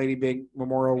 3-time Lady Big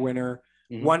Memorial winner,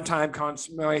 1-time Conn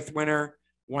Smythe winner,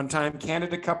 1-time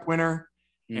Canada Cup winner,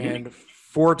 and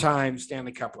 4-time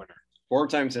Stanley Cup winner.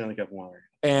 4-time Stanley Cup winner.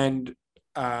 And,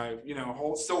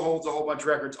 still holds a whole bunch of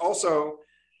records. Also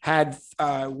had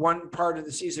one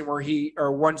season where he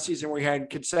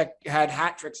had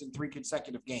hat tricks in 3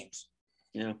 consecutive games.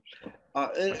 Yeah.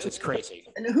 Which is crazy.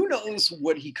 And who knows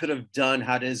what he could have done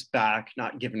had his back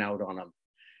not given out on him.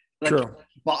 Like, True.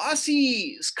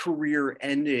 Bossy's career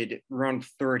ended around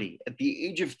 30, at the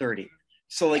age of 30.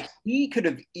 So, like, he could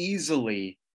have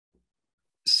easily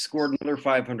scored another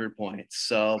 500 points.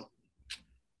 So,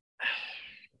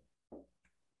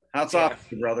 hats off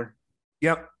to you, brother.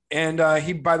 Yep.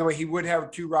 And by the way, he would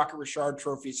have 2 Rocket Richard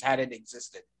trophies had it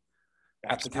existed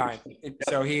at the time.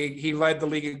 So he led the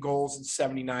league in goals in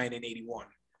 '79 and '81.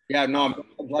 Yeah, no,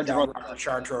 I'm glad you brought the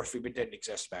Richard trophy, but didn't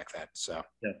exist back then. So,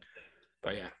 yeah.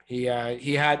 But yeah,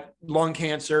 he had lung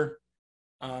cancer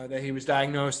that he was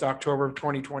diagnosed October of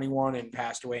 2021 and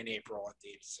passed away in April at the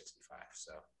age of 65.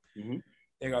 So there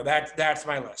you go. That's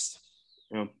my list.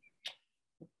 Yeah.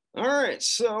 All right,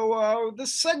 so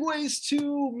this segues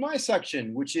to my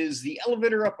section, which is the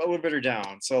elevator up, elevator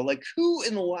down. So, like, who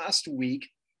in the last week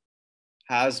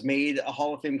has made a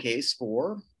Hall of Fame case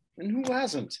for, and who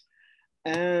hasn't?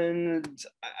 And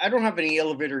I don't have any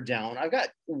elevator down. I've got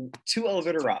 2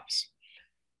 elevator ups.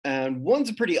 And one's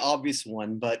a pretty obvious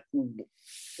one, but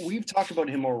we've talked about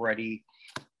him already.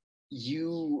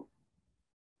 And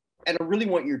I really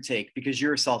want your take because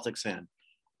you're a Celtics fan.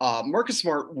 Marcus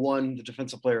Smart won the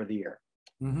Defensive Player of the Year.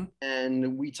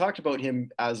 And we talked about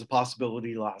him as a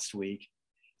possibility last week.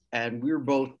 And we were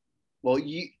both,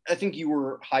 I think you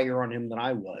were higher on him than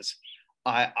I was.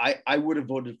 I would have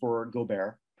voted for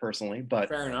Gobert personally, but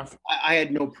fair enough. I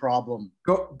had no problem.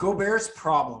 Gobert's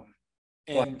problem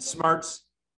and Smart's,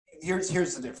 here's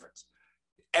the difference.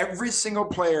 Every single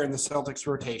player in the Celtics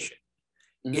rotation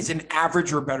is an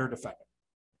average or better defender.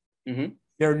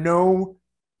 There are no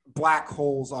black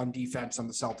holes on defense on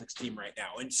the Celtics team right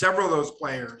now. And several of those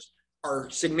players are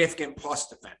significant plus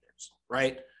defenders,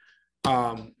 right?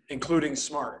 Including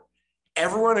Smart.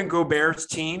 Everyone in Gobert's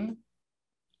team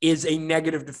is a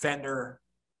negative defender,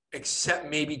 except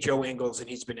maybe Joe Ingles, and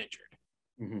he's been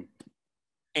injured.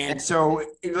 And so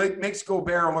it makes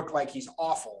Gobert look like he's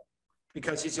awful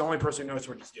because he's the only person who knows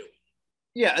what he's doing.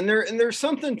 Yeah, and there's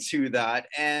something to that.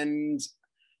 And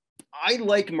I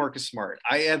like Marcus Smart.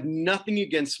 I have nothing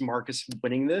against Marcus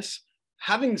winning this.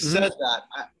 Having said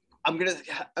that, I'm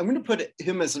gonna put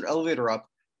him as an elevator up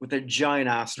with a giant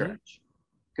asterisk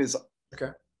because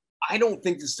I don't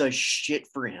think this does shit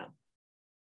for him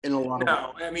in a lot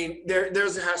of ways. I mean, there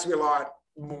has to be a lot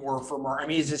more for Mark. I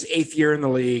mean, he's his 8th year in the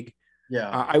league. Yeah.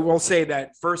 I will say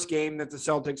that first game that the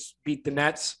Celtics beat the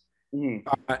Nets,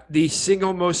 the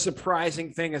single most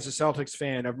surprising thing as a Celtics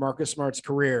fan of Marcus Smart's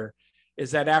career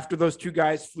is that after those 2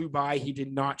 guys flew by, he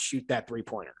did not shoot that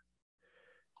 3-pointer.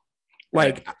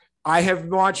 Like, I have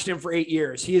watched him for 8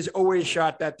 years. He has always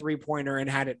shot that 3-pointer and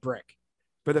had it brick.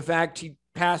 But the fact he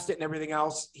passed it and everything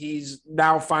else, he's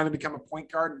now finally become a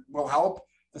point guard, will help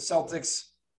the Celtics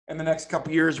in the next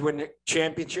couple of years win a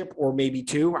championship or maybe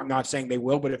 2. I'm not saying they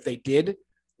will, but if they did,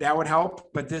 that would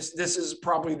help. But this is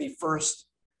probably the first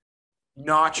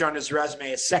notch on his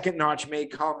resume. A second notch may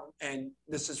come, and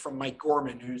this is from Mike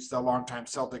Gorman, who's the longtime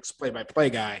Celtics play-by-play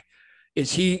guy,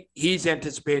 is he's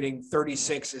anticipating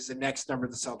 36 is the next number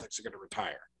the Celtics are going to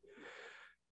retire.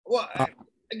 Well,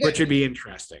 which would be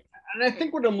interesting. And I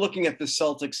think when I'm looking at the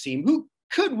Celtics team, who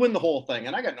could win the whole thing,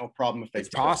 and I got no problem if it's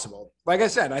possible. Like I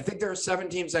said, I think there are 7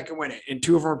 teams that can win it, and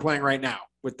 2 of them are playing right now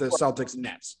with the Celtics and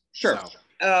Nets. Sure.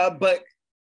 So. But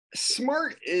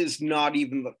Smart is not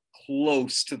even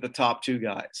close to the top 2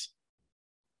 guys.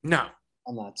 No.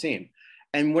 On that team.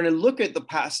 And when I look at the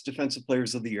past defensive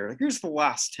players of the year, here's the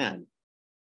last 10.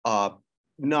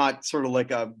 Not sort of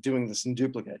like doing this in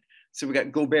duplicate. So we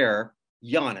got Gobert,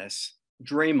 Giannis,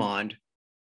 Draymond,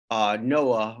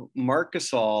 Noah, Marc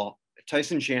Gasol,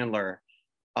 Tyson Chandler,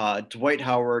 Dwight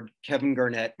Howard, Kevin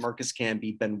Garnett, Marcus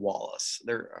Camby, Ben Wallace.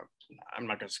 I'm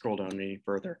not going to scroll down any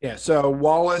further. Yeah. So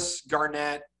Wallace,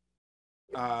 Garnett,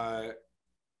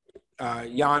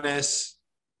 Giannis,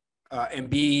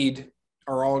 Embiid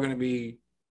are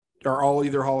all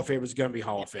either Hall of Famers, going to be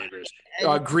Hall of Famers.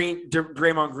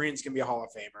 Draymond Green's going to be a Hall of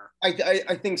Famer.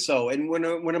 I think so. And when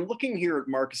I'm looking here at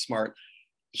Marcus Smart,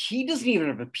 he doesn't even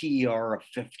have a PER of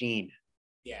 15.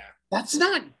 Yeah. That's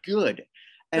not good.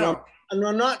 And No.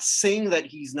 I'm not saying that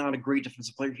he's not a great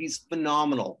defensive player. He's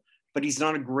phenomenal, but he's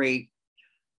not a great,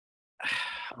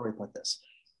 how do I put this?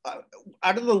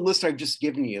 Out of the list I've just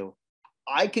given you,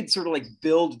 I could sort of like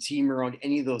build a team around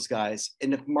any of those guys.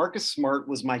 And if Marcus Smart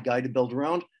was my guy to build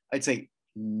around, I'd say,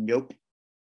 nope.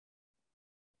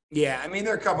 Yeah, I mean,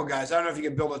 there are a couple guys. I don't know if you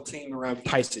can build a team around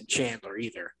Tyson Chandler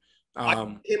either.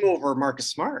 Him over Marcus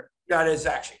Smart. That is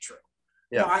actually true.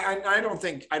 Yeah, no, I don't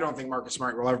think Marcus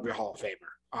Smart will ever be a Hall of Famer.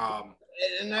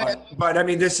 But I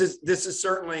mean, this is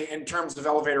certainly, in terms of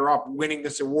elevator up, winning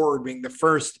this award, being the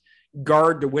first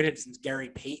guard to win it since Gary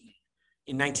Payton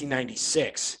in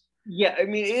 1996. Yeah, I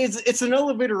mean, it's an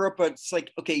elevator up, but it's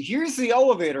like, okay, here's the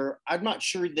elevator. I'm not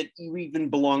sure that you even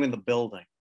belong in the building.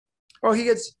 Oh, he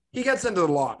gets into the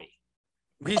lobby.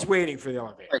 He's waiting for the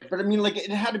elevator. Right, but I mean, like,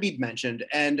 it had to be mentioned.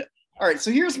 And all right,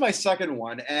 so here's my second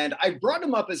one. And I brought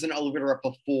him up as an elevator up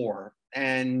before.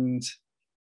 And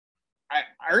I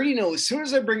already know, as soon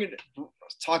as I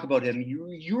talk about him,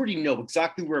 you already know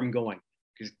exactly where I'm going.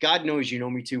 Because God knows you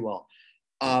know me too well.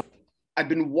 I've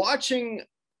been watching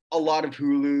a lot of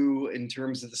Hulu in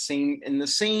terms of the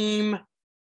same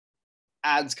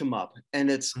ads come up. And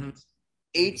it's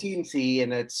AT&T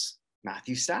and it's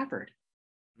Matthew Stafford.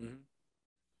 Mm-hmm.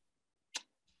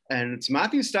 And it's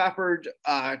Matthew Stafford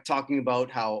talking about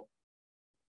how,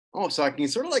 so I can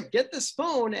sort of like get this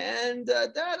phone and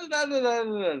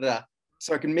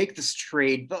so I can make this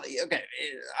trade. But okay,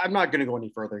 I'm not going to go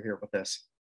any further here with this.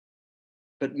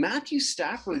 But Matthew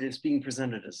Stafford is being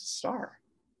presented as a star.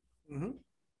 Mm-hmm.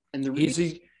 And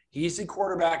he's the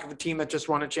quarterback of a team that just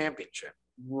won a championship.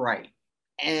 Right.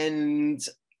 And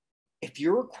if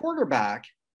you're a quarterback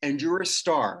and you're a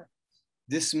star,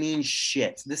 this means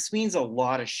shit. This means a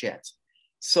lot of shit.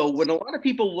 So when a lot of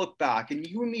people look back, and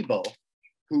you and me both,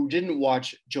 who didn't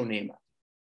watch Joe Namath,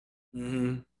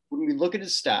 when we look at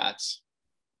his stats,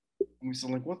 and we say,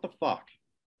 like, what the fuck?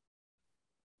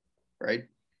 Right?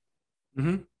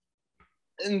 Mm-hmm.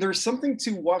 And there's something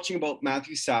to watching about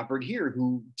Matthew Stafford here,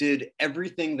 who did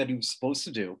everything that he was supposed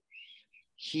to do.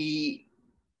 The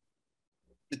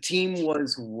team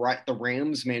was right. The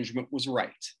Rams management was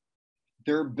right.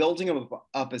 They're building him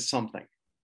up as something.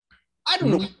 I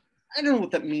don't know. I don't know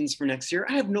what that means for next year.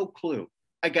 I have no clue.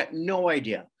 I got no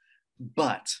idea.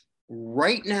 But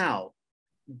right now,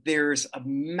 there's a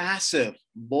massive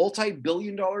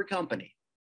multi-billion-dollar company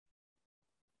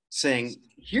saying,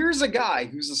 here's a guy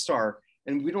who's a star.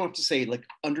 And we don't have to say, like,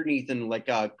 underneath in like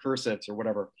cursives or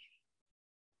whatever,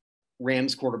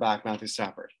 Rams quarterback Matthew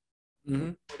Stafford.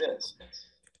 Mm-hmm. It is.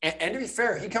 And to be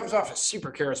fair, he comes off as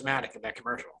super charismatic in that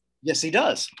commercial. Yes, he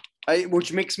does.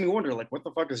 Which makes me wonder, like, what the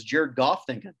fuck is Jared Goff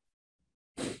thinking?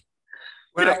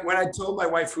 When I told my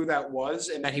wife who that was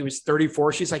and that he was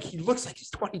 34, she's like, he looks like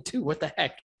he's 22. What the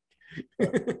heck?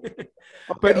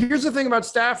 But here's the thing about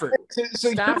Stafford. So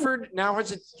Stafford now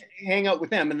has hang out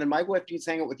with him, and then my wife needs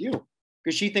to hang out with you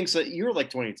because she thinks that you're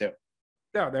like 22.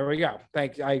 No, there we go.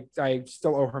 I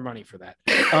still owe her money for that.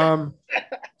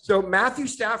 So Matthew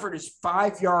Stafford is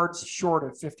 5 yards short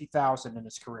of 50,000 in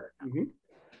his career. Mm-hmm.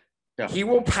 Yeah. He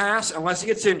will pass, unless he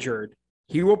gets injured,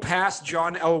 he will pass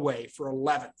John Elway for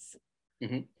 11th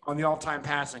on the all-time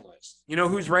passing list. You know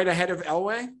who's right ahead of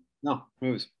Elway? No,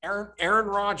 who's? Aaron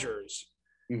Rodgers.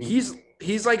 Mm-hmm.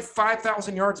 He's like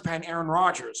 5,000 yards behind Aaron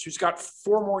Rodgers, who's got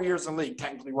 4 more years in the league.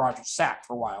 Technically, Rodgers sacked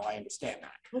for a while. I understand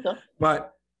that. Okay.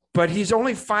 But he's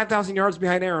only 5,000 yards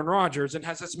behind Aaron Rodgers and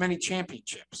has as many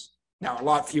championships. Now, a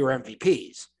lot fewer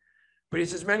MVPs, but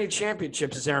he's as many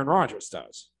championships as Aaron Rodgers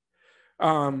does.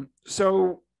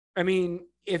 So, I mean,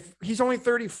 if he's only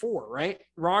 34, right?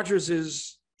 Rodgers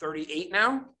is 38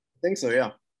 now. I think so,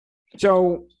 yeah.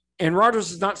 So, and Rodgers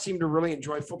does not seem to really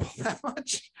enjoy football that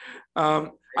much.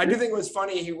 I do think it was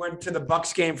funny. He went to the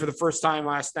Bucs game for the first time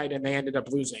last night and they ended up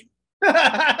losing.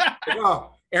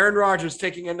 Aaron Rodgers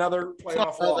taking another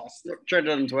playoff loss.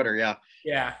 Trended on Twitter, yeah.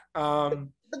 Yeah. But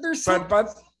there's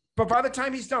but by the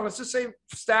time he's done, let's just say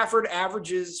Stafford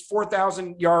averages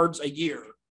 4,000 yards a year.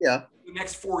 Yeah. The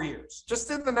next 4 years. Just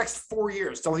in the next 4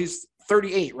 years till he's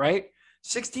 38, right?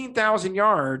 16,000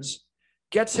 yards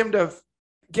gets him to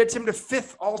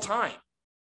 5th all time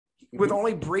with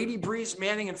only Brady, Breeze,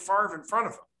 Manning, and Favre in front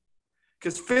of him.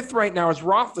 because fifth right now is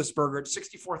Roethlisberger at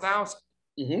 64,000.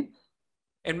 Mm-hmm.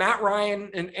 And Matt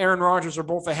Ryan and Aaron Rodgers are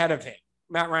both ahead of him.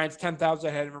 Matt Ryan's 10,000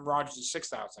 ahead of him. Rodgers is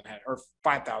 6,000 ahead, or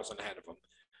 5,000 ahead of him,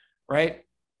 right?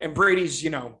 And Brady's,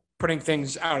 putting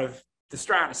things out of the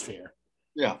stratosphere.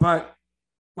 Yeah. But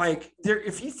like,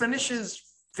 if he finishes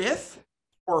fifth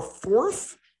or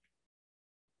fourth,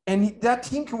 and that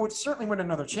team would certainly win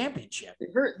another championship. They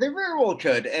very well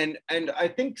could. And I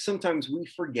think sometimes we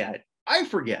forget. I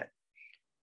forget.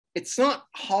 It's not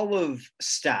Hall of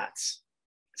Stats.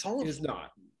 It's Hall of. It is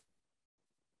not.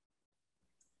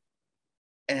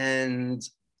 And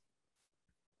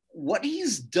what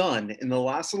he's done in the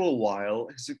last little while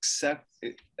has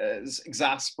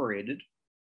exasperated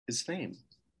his fame.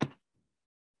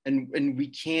 And we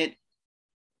can't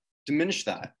diminish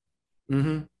that.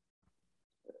 Mm-hmm.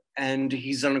 And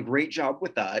he's done a great job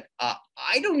with that.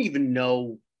 I don't even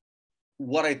know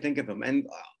what I think of him. And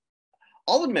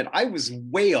I'll admit, I was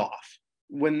way off.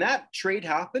 When that trade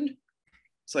happened,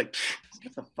 it's like,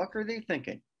 what the fuck are they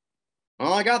thinking?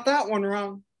 Oh, I got that one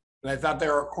wrong. And I thought they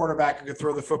were a quarterback who could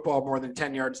throw the football more than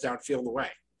 10 yards downfield away.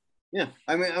 Yeah.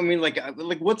 I mean, like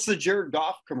what's the Jared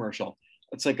Goff commercial?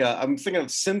 It's like, I'm thinking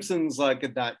of Simpsons,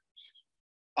 like that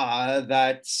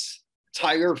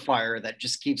tire fire that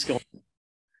just keeps going.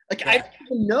 Like, yeah. I don't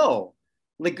even know,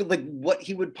 like what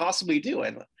he would possibly do.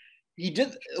 And he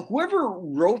did. Whoever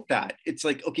wrote that, it's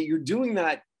like, okay, you're doing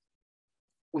that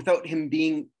without him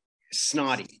being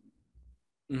snotty.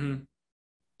 Mm-hmm.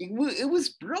 It was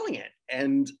brilliant,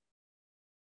 and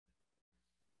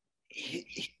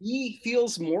he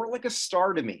feels more like a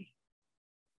star to me.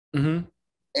 Mm-hmm.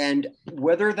 And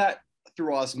whether that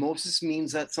through osmosis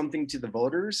means that's something to the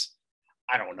voters,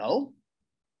 I don't know.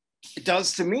 It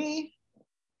does to me.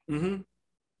 Mm-hmm.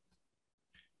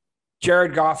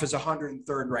 Jared Goff is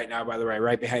 103rd right now, by the way,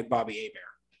 right behind Bobby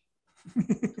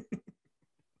Hebert.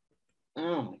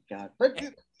 Oh my God! But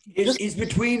he's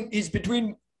between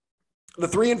the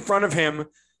three in front of him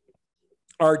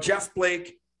are Jeff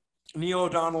Blake, Neil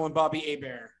O'Donnell, and Bobby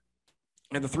Hebert,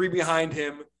 and the three behind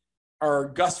him are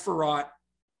Gus Frerotte,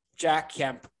 Jack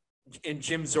Kemp, and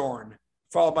Jim Zorn,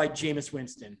 followed by Jameis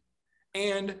Winston,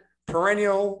 and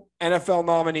perennial NFL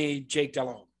nominee Jake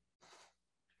Delhomme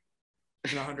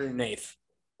in 108th.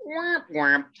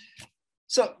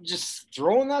 So just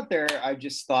throwing that there, I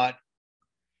just thought,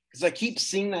 because I keep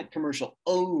seeing that commercial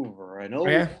over and over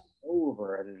and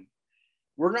over, and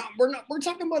we're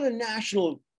talking about a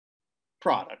national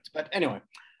product. But anyway,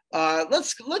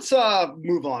 let's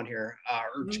move on here,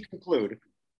 or to conclude.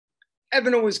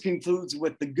 Evan always concludes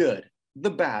with the good, the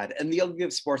bad, and the ugly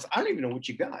of sports. I don't even know what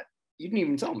you got. You didn't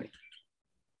even tell me.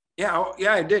 Yeah,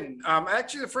 I didn't.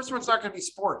 Actually, the first one's not going to be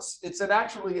sports. It's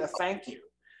actually a thank you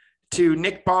to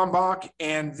Nick Bombach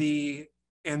and the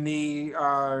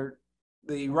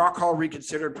Rock Hall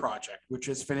Reconsidered project, which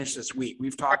has finished this week.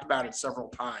 We've talked about it several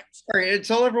times. All right,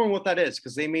 tell everyone what that is,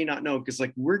 because they may not know. Because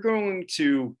we're going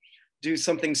to do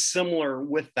something similar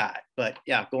with that. But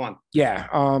yeah, go on. Yeah,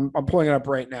 I'm pulling it up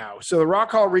right now. So the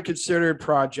Rock Hall Reconsidered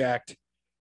project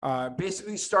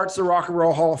basically starts the Rock and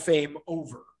Roll Hall of Fame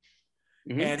over.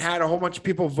 Mm-hmm. And had a whole bunch of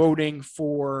people voting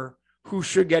for who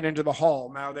should get into the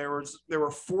hall. Now there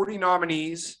were 40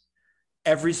 nominees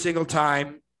every single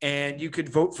time, and you could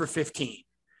vote for 15.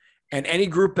 And any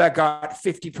group that got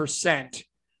 50%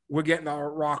 would get in the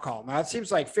Rock Hall. Now it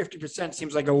seems like 50%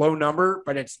 seems like a low number,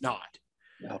 but it's not.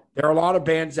 No. There are a lot of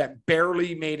bands that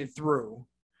barely made it through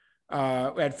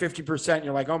at 50%.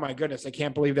 You're like, oh my goodness, I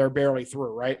can't believe they're barely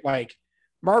through, right? Like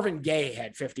Marvin Gaye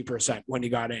had 50% when he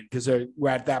got in, because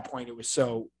at that point it was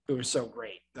so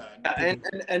great.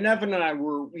 And Evan and I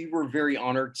were very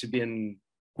honored to be in.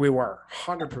 We were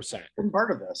 100% part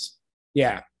of this.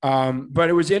 Yeah, but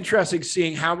it was interesting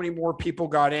seeing how many more people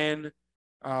got in,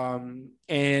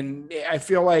 and I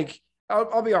feel like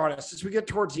I'll be honest. As we get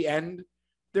towards the end,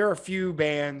 there are a few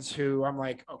bands who I'm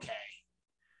like, okay,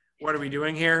 what are we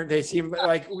doing here? They seem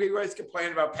like we always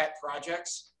complain about pet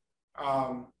projects.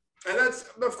 And that's,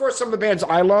 of course, some of the bands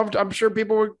I loved. I'm sure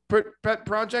people would put pet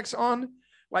projects on.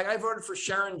 Like I voted for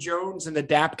Sharon Jones and the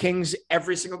Dap Kings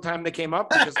every single time they came up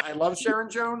because I love Sharon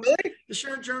Jones. Really? The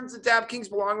Sharon Jones and Dap Kings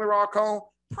belong in the Rock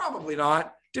Hall? Probably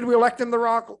not. Did we elect them the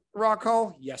Rock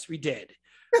Hall? Yes, we did.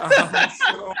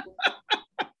 For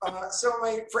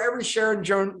every Sharon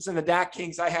Jones and the Dap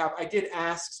Kings I did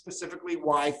ask specifically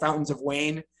why Fountains of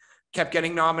Wayne kept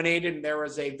getting nominated, and there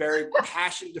was a very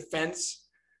passionate defense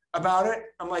about it.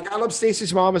 I'm like, I love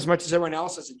Stacey's mom as much as everyone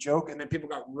else as a joke. And then people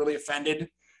got really offended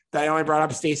that I only brought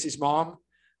up Stacey's mom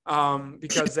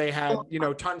because they had,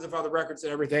 tons of other records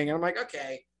and everything. And I'm like,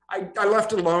 okay, I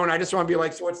left it alone. I just want to be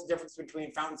like, so what's the difference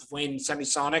between Fountains of Wayne and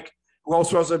Semisonic? who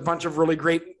also has a bunch of really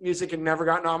great music and never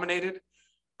got nominated.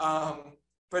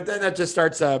 But then that just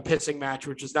starts a pissing match,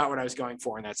 which is not what I was going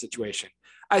for in that situation.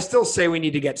 I still say we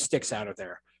need to get Styx out of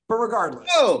there. But regardless.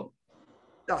 Oh,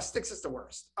 no, Styx is the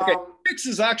worst. Okay, Styx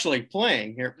is actually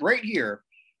playing here, right here,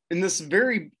 in this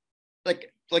very,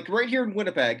 like right here in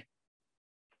Winnipeg.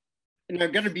 And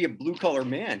I've got to be a blue-collar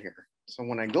man here. So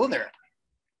when I go there,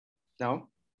 no?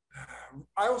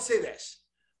 I will say this.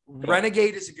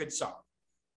 Renegade is a good song.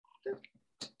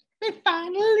 They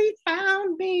finally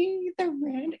found me, the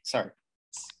Renegade. Sorry.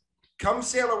 Come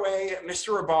Sail Away,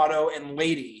 Mr. Roboto, and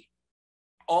Lady.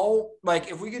 All,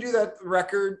 like, if we could do that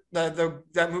record,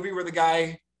 that movie where the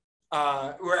guy,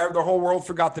 where the whole world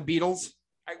forgot the Beatles.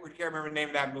 I can't remember the name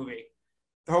of that movie.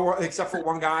 The whole world, except for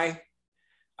one guy.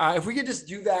 If we could just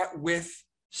do that with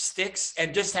Styx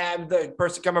and just have the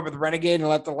person come up with Renegade and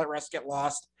let the rest get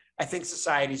lost, I think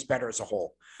society's better as a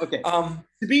whole. Okay.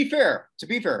 To be fair,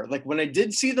 like when I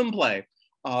did see them play,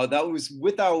 that was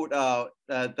without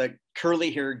the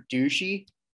curly-haired douchey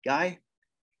guy.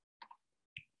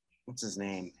 What's his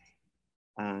name?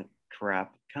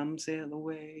 Crap. Come sail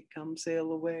away, come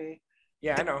sail away.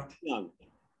 Yeah, I know. Young.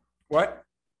 What?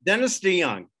 Dennis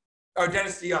DeYoung. Oh,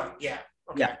 Dennis DeYoung. Yeah.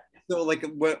 Okay. Yeah. So like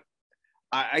what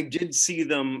I did see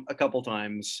them a couple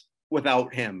times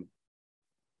without him.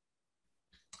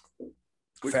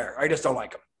 Fair. I just don't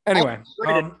like him. Anyway,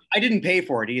 I didn't pay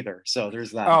for it either, so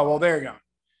there's that. Oh well, there you go.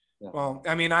 Yeah. Well,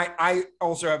 I mean, I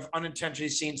also have unintentionally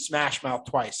seen Smash Mouth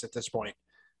twice at this point.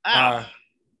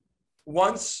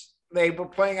 Once they were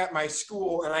playing at my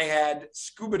school, and I had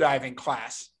scuba diving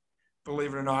class.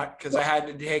 Believe it or not, because I had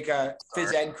to take a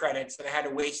phys ed credits, and I had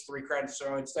to waste 3 credits.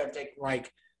 So instead of taking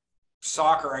like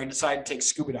soccer, I decided to take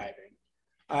scuba diving.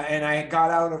 And I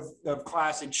got out of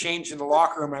class and changed in the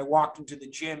locker room. I walked into the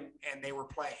gym, and they were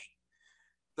playing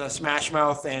the Smash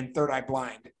Mouth and Third Eye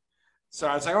Blind. So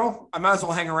I was like, oh, I might as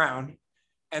well hang around.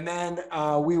 And then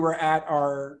we were at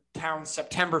our town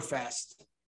September Fest,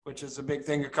 which is a big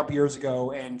thing a couple years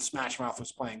ago, and Smash Mouth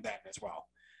was playing then as well.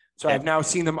 So I've now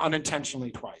seen them unintentionally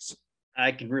twice.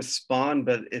 I can respond,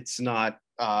 but it's not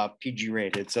PG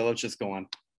rated, so let's just go on.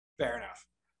 Fair enough.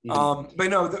 Mm-hmm. But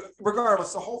no,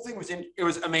 regardless, the whole thing it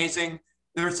was amazing.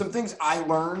 There were some things I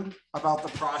learned about the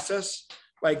process.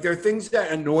 Like there are things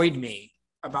that annoyed me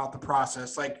about the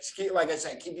process. Like I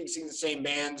said, keeping seeing the same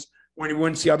bands when you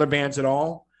wouldn't see other bands at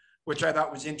all, which I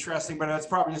thought was interesting. But that's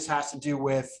probably just has to do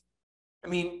with, I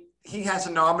mean, he has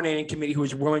a nominating committee who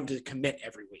is willing to commit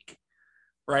every week,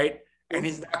 right? And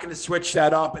he's not going to switch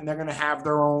that up, and they're going to have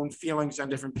their own feelings on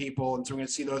different people. And so we're going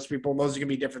to see those people, and those are going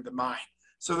to be different than mine.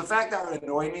 So the fact that it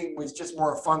annoyed me was just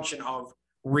more a function of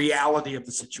reality of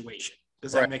the situation.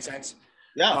 Does that make sense?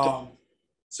 Yeah.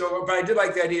 But I did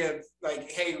like the idea of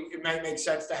like, hey, it might make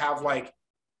sense to have like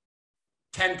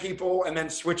 10 people and then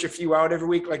switch a few out every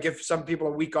week. Like give some people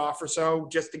a week off or so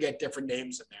just to get different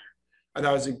names in there. I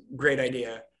thought it was a great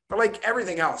idea. But like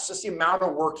everything else, just the amount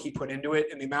of work he put into it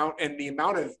and the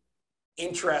amount of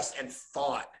interest and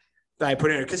thought that I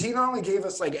put in it. Because he not only gave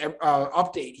us like an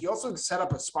update, he also set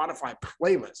up a Spotify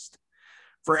playlist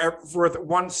for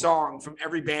one song from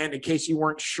every band in case you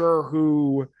weren't sure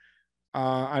who,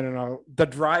 I don't know, the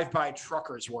Drive-By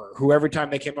Truckers were. Who every time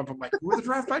they came up, I'm like, who are the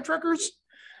Drive-By Truckers?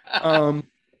 I'm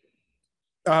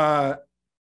not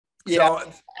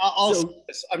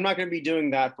going to be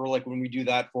doing that for like when we do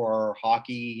that for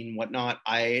hockey and whatnot.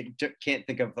 I can't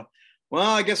think of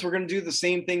well, I guess we're going to do the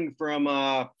same thing from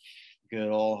good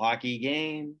old hockey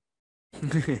game.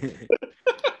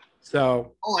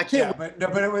 So, I can't. Yeah,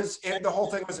 but it was the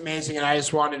whole thing was amazing, and I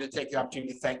just wanted to take the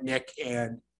opportunity to thank Nick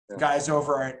and the guys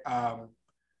over at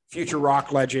Future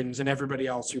Rock Legends and everybody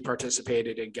else who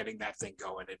participated in getting that thing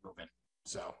going and moving.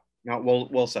 So,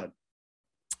 well said.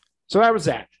 So that was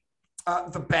that.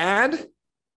 The bad.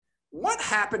 What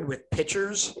happened with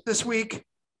pitchers this week?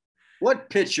 What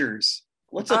pitchers?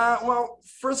 What's up? Well,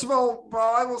 first of all,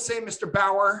 I will say Mr.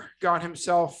 Bauer got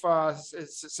himself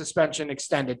suspension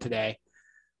extended today.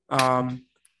 So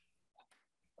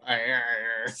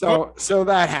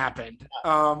that happened.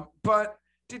 But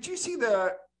did you see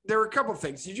there were a couple of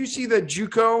things. Did you see the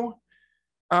JUCO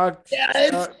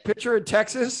pitcher in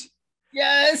Texas?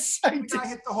 Yes. I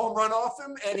hit the home run off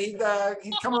him, and he'd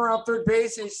come around third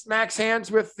base and he smacks hands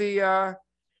with the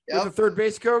third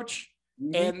base coach,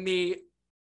 and the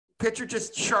pitcher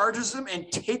just charges him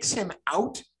and takes him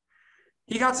out.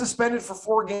 He got suspended for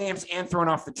 4 games and thrown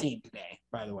off the team today,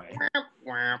 by the way.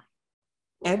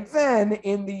 And then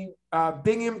in the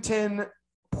Binghamton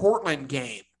Portland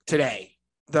game today,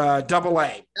 the AA.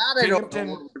 I don't know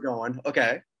where we're going.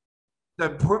 Okay. The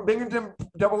Binghamton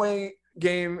AA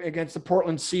game against the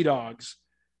Portland Sea Dogs.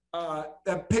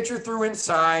 The pitcher threw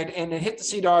inside and it hit the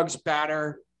Sea Dogs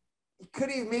batter. He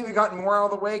could have maybe gotten more out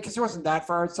of the way because he wasn't that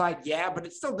far outside. Yeah, but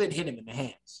it still did hit him in the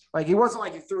hands. Like, he wasn't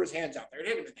like he threw his hands out there. It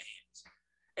hit him in the hands.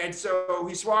 And so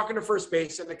he's walking to first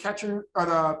base, and the catcher or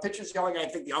the pitcher's yelling at, I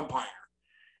think, the umpire.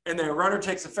 And the runner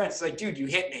takes offense. It's like, dude, you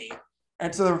hit me.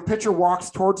 And so the pitcher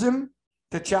walks towards him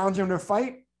to challenge him to a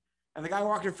fight. And the guy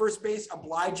walking to first base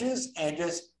obliges and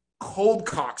just cold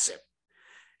cocks him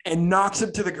and knocks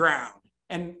him to the ground.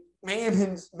 And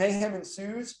mayhem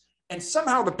ensues. And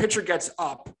somehow the pitcher gets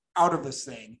up out of this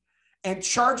thing and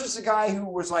charges the guy who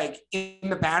was like in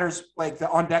the batter's, like the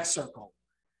on deck circle,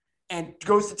 and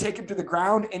goes to take him to the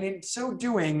ground. And in so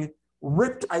doing,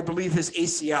 ripped, I believe, his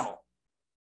ACL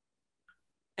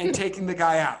and taking the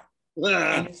guy out.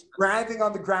 And he's writhing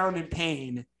on the ground in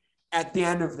pain at the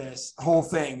end of this whole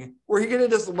thing. Were you going to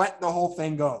just let the whole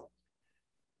thing go?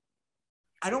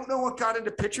 I don't know what got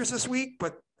into pitchers this week,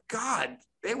 but God,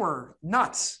 they were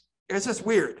nuts. It was just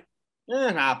weird.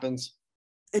 It happens.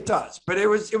 It does, but it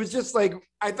was just like,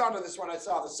 I thought of this when I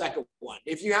saw the second one.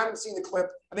 If you haven't seen the clip,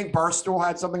 I think Barstool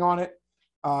had something on it.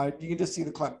 You can just see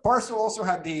the clip. Barstool also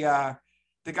had the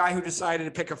guy who decided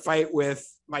to pick a fight with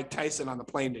Mike Tyson on the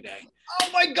plane today. Oh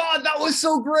my God, that was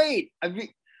so great. I mean,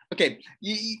 okay.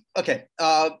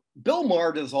 Bill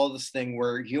Maher does all this thing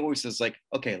where he always says like,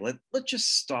 okay, let's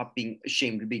just stop being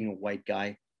ashamed of being a white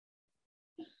guy.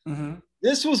 Mm-hmm.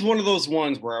 This was one of those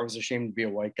ones where I was ashamed to be a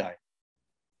white guy.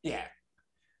 Yeah.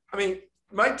 I mean,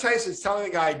 Mike Tyson's telling the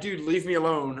guy, dude, leave me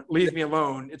alone. Leave me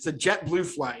alone. It's a JetBlue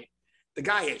flight. The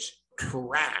guy is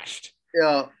trashed.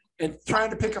 Yeah. And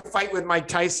trying to pick a fight with Mike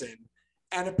Tyson.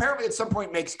 And apparently at some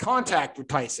point makes contact with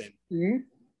Tyson. Mm-hmm.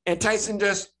 And Tyson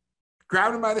just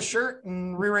grabbed him by the shirt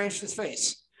and rearranged his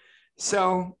face.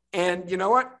 So, and you know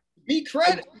what? Be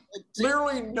credit.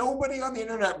 Literally nobody on the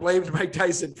internet blamed Mike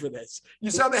Tyson for this.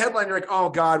 You saw the headline, you're like, oh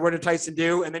God, what did Tyson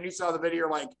do? And then you saw the video,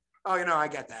 you're like, oh, you know, I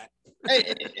get that.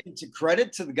 And to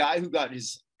credit to the guy who got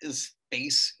his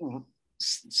face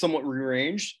somewhat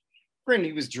rearranged, granted,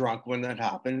 he was drunk when that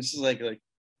happened. It's just like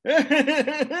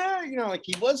you know, like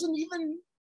he wasn't even,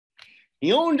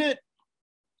 he owned it.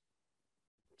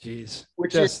 Jeez.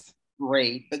 Which is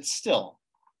great, but still.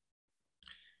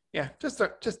 Yeah, just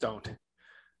don't.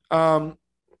 And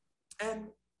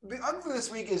the ugly this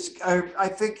week is, I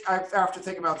think I have to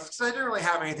think about this because I didn't really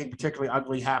have anything particularly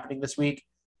ugly happening this week.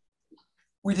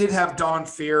 We did have Don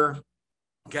Fear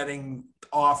getting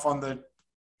off on the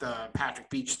Patrick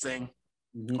Beach thing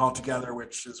altogether,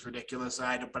 which is ridiculous.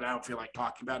 But I don't feel like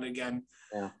talking about it again.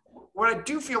 Yeah. What I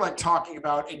do feel like talking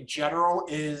about in general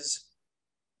is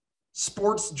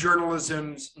sports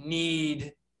journalism's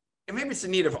need, and maybe it's the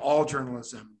need of all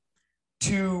journalism,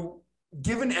 to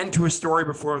give an end to a story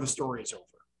before the story is over.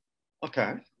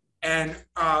 Okay. And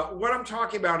what I'm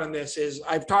talking about in this is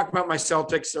I've talked about my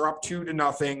Celtics. They're up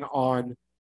 2-0 on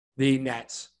the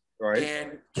Nets. Right.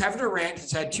 And Kevin Durant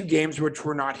has had 2 games which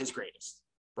were not his greatest,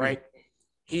 right?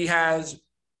 He has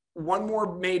one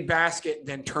more made basket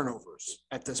than turnovers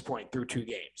at this point through 2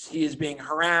 games. He is being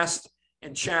harassed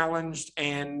and challenged,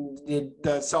 and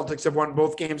the Celtics have won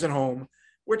both games at home,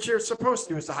 which you're supposed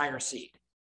to do as the higher seed,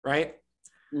 right?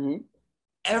 Mm-hmm.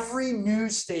 Every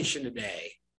news station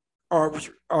today, or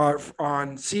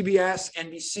on CBS,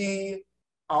 NBC,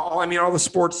 all the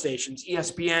sports stations,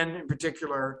 ESPN in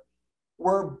particular,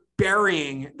 were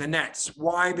burying the Nets.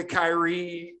 Why the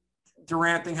Kyrie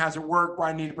Durant thing hasn't worked, why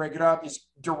I need to break it up, is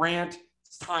Durant's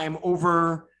time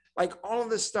over, like all of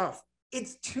this stuff.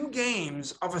 It's 2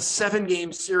 games of a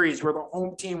 7-game series where the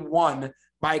home team won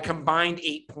by a combined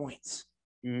 8 points.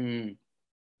 Mm.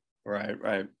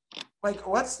 Right. Like,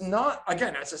 let's not,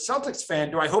 again, as a Celtics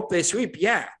fan, do I hope they sweep?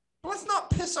 Yeah. But let's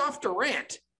not piss off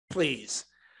Durant, please.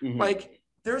 Mm-hmm. Like,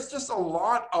 there's just a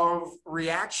lot of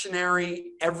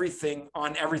reactionary everything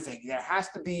on everything. There has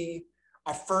to be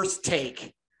a first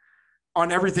take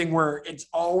on everything where it's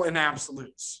all in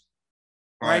absolutes,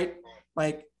 right?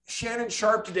 Like, Shannon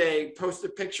Sharp today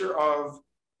posted a picture of,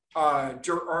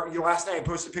 last night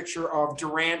posted a picture of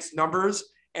Durant's numbers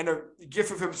and a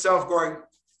gif of himself going,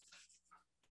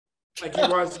 like he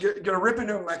was going to rip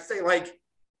into him, like say, like,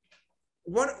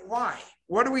 why?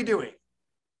 What are we doing?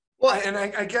 Well, and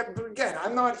I get, but again,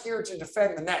 I'm not here to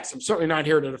defend the Nets. I'm certainly not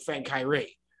here to defend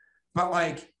Kyrie. But,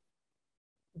 like,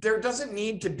 there doesn't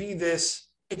need to be this.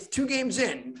 It's 2 games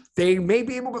in. They may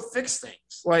be able to fix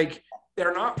things. Like,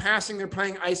 they're not passing. They're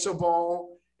playing iso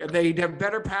ball. They have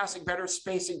better passing, better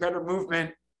spacing, better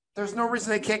movement. There's no reason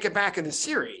they can't get back in the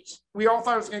series. We all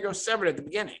thought it was going to go 7 at the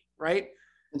beginning, right?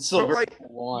 It's still like,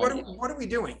 what are we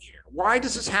doing here? Why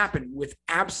does this happen with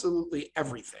absolutely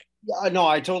everything? Yeah, no,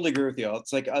 I totally agree with you.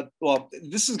 It's like, well,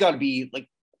 this has got to be like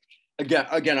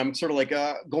again, I'm sort of like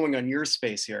going on your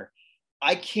space here.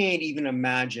 I can't even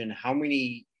imagine how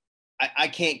many. I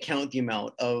can't count the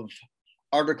amount of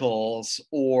articles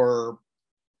or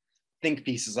think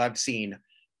pieces I've seen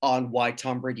on why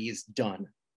Tom Brady is done.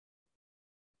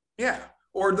 Yeah,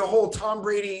 or the whole Tom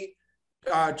Brady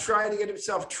trying to get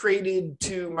himself traded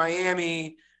to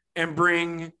Miami and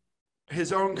bring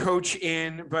his own coach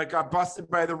in, but got busted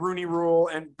by the Rooney Rule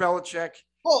and Belichick.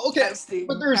 Oh, okay, texting,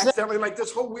 but there's accidentally like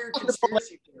this whole weird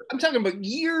conspiracy theory. I'm talking about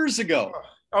years ago.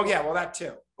 Oh yeah, well that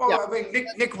too. Well, Yeah. I mean,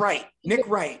 Nick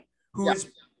Wright, who is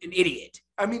an idiot.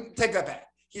 I mean, take that back.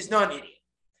 He's not an idiot.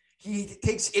 He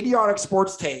takes idiotic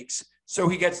sports takes, so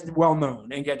he gets well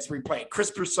known and gets replayed. Chris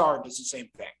Broussard does the same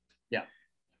thing. Yeah.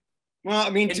 Well,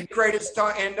 I mean,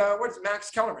 what's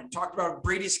Max Kellerman talked about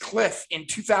Brady's cliff in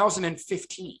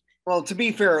 2015. Well, to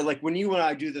be fair, like when you and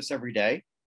I do this every day,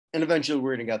 and eventually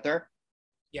we're going to get there.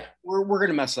 Yeah, we're going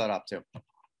to mess that up too.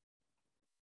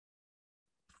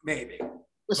 Maybe.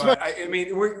 But I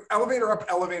mean, we're elevator up,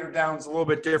 elevator down is a little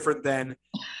bit different than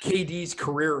KD's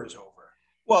career is over.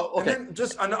 Well, okay. And then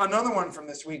just another one from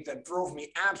this week that drove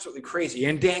me absolutely crazy,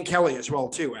 and Dan Kelly as well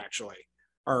too, actually,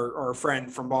 our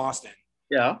friend from Boston.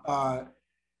 Yeah.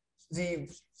 The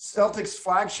Celtics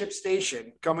flagship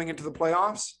station coming into the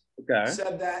playoffs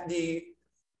said that the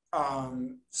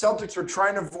Celtics were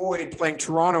trying to avoid playing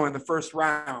Toronto in the first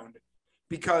round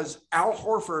because Al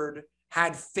Horford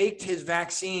had faked his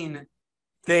vaccine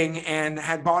thing and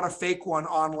had bought a fake one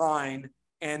online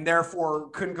and therefore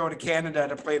couldn't go to Canada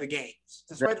to play the games,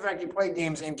 despite the fact he played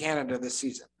games in Canada this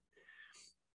season.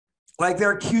 Like,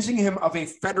 they're accusing him of a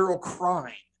federal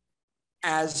crime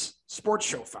as sports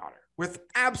show fodder with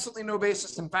absolutely no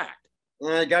basis in fact.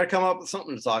 Got to come up with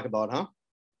something to talk about, huh?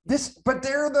 But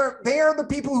they are the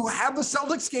people who have the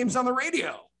Celtics games on the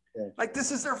radio. Yeah. Like,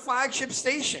 this is their flagship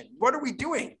station. What are we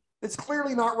doing? It's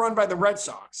clearly not run by the Red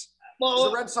Sox. Well,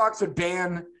 the Red Sox would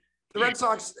ban. The Red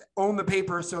Sox own the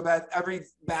paper so that every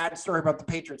bad story about the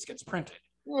Patriots gets printed.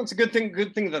 Well, it's a good thing.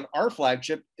 Good thing that our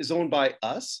flagship is owned by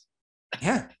us.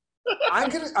 Yeah, I'm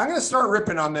gonna start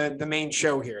ripping on the main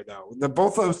show here, though.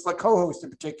 Both those, the co-host in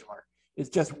particular, is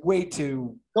just way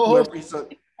too. Co-host.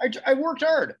 I worked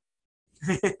hard.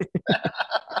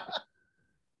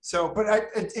 So, but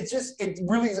it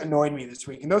really annoyed me this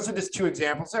week, and those are just two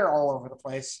examples. They're all over the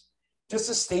place. Just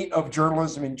the state of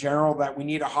journalism in general, that we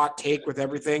need a hot take with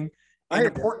everything, and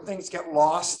important things get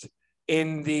lost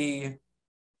in the,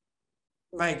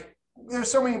 like,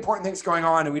 there's so many important things going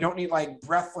on, and we don't need like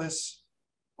breathless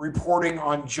reporting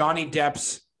on Johnny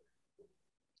Depp's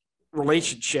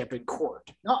relationship in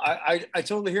court. No, I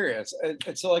totally hear you.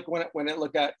 It's like when I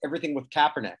look at everything with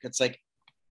Kaepernick, it's like,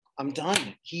 I'm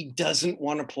done. He doesn't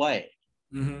want to play.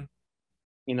 Mm-hmm.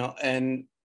 You know, and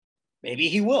maybe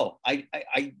he will.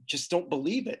 I just don't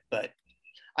believe it, but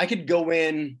I could go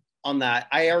in on that.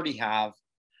 I already have.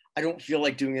 I don't feel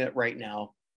like doing it right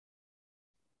now.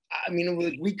 I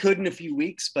mean, we could in a few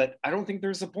weeks, but I don't think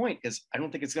there's a point because I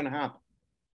don't think it's going to happen.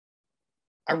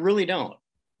 I really don't.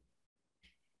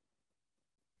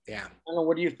 Yeah. I don't know.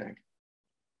 What do you think?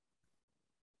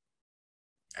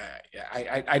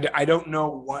 I don't know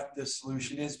what the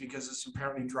solution is because this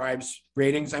apparently drives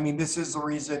ratings. I mean, this is the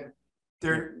reason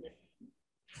they're.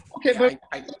 Okay, but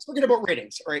let's forget about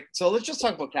ratings, right? So let's just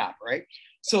talk about Cap, right?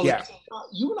 So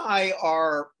you and I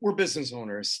we're business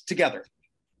owners together.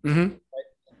 Mm-hmm.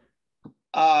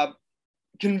 Right?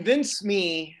 Convince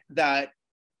me that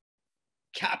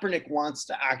Kaepernick wants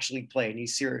to actually play and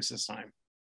he's serious this time.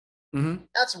 Mm-hmm.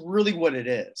 That's really what it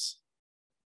is.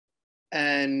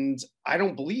 And I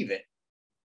don't believe it.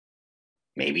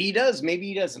 Maybe he does, maybe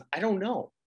he doesn't. I don't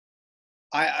know.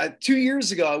 I 2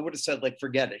 years ago, I would have said, like,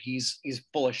 forget it. He's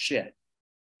full of shit.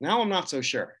 Now I'm not so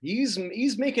sure. He's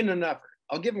making an effort.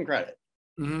 I'll give him credit.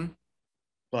 Mm-hmm.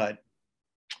 But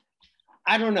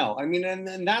I don't know. I mean,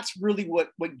 and that's really what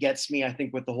gets me, I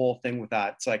think, with the whole thing with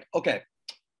that. It's like, okay,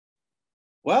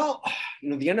 well,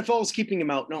 the NFL is keeping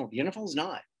him out. No, the NFL is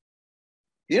not.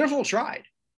 The NFL tried.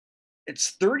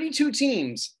 It's 32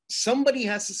 teams. Somebody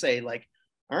has to say, like,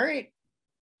 all right,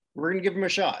 we're going to give him a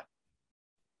shot.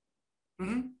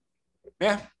 Mm-hmm.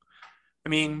 Yeah. I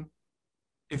mean,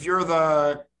 if you're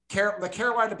the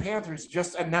Carolina Panthers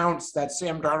just announced that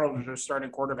Sam Darnold is their starting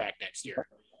quarterback next year.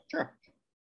 Sure.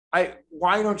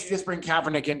 Why don't you just bring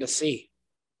Kaepernick in to see?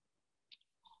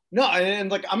 No,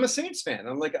 and like, I'm a Saints fan.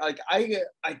 I'm like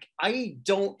I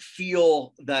don't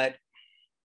feel that.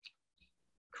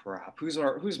 Crap.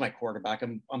 Who's my quarterback?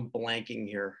 I'm blanking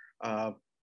here.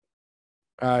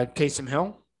 Taysom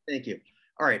Hill. Thank you.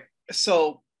 All right.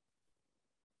 So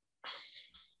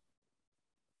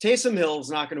Taysom Hill is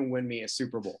not going to win me a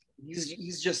Super Bowl.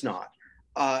 He's just not.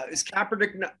 Is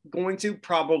Kaepernick going to?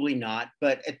 Probably not.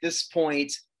 But at this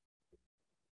point,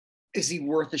 is he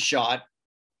worth a shot?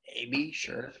 Maybe,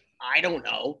 sure. I don't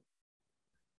know.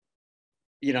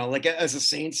 You know, like as a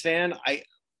Saints fan,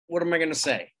 what am I going to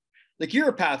say? Like you're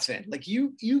a Pats fan. Like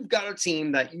you've got a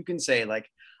team that you can say like,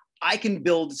 I can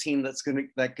build a team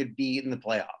that could be in the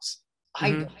playoffs.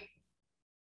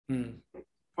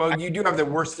 Well, you do have the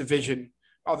worst division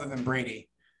other than Brady.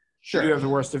 Sure. You do have the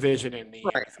worst division in the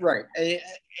right.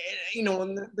 You know,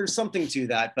 and there's something to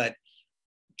that, but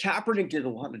Kaepernick did a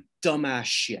lot of dumbass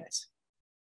shit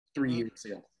 3 years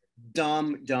ago.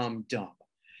 Dumb.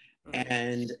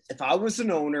 And if I was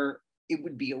an owner, it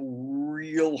would be a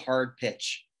real hard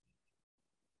pitch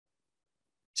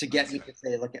to get me to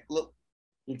say, look,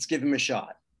 let's give him a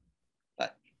shot.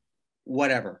 But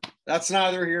whatever. That's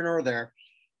neither here nor there.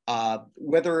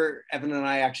 Whether Evan and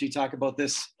I actually talk about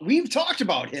this, we've talked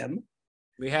about him.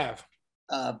 We have.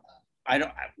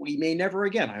 We may never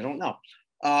again. I don't know.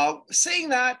 Saying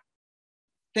that,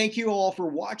 thank you all for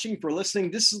watching, for listening.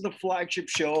 This is the flagship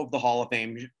show of the Hall of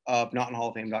Fame, of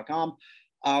notinhallofame.com.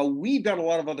 We've got a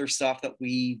lot of other stuff that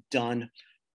we've done.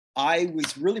 I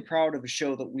was really proud of a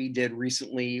show that we did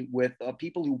recently with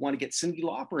people who want to get Cyndi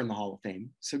Lauper in the Hall of Fame.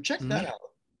 So check that out.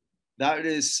 That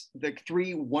is the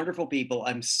 3 wonderful people.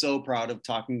 I'm so proud of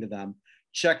talking to them.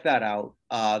 Check that out.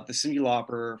 The Cyndi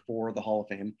Lauper for the Hall of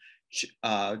Fame.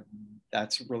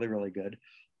 That's really, really good.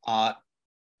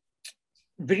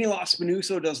 Vinny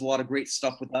Laspinuso does a lot of great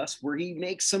stuff with us where he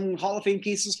makes some Hall of Fame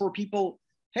cases for people,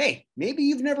 hey, maybe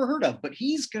you've never heard of, but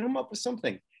he's come up with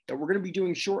something that we're going to be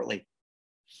doing shortly.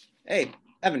 Hey,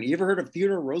 Evan, you ever heard of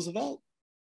Theodore Roosevelt?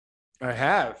 I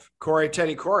have.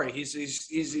 Teddy Corey. He's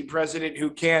the president who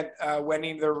can't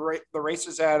winning the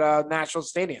races at National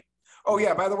Stadium. Oh,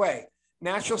 yeah, by the way,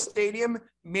 National Stadium,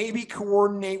 maybe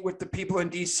coordinate with the people in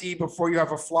D.C. before you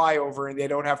have a flyover and they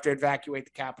don't have to evacuate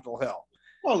the Capitol Hill.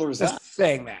 Well, there's that.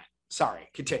 Saying that. Sorry,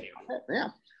 continue. Yeah.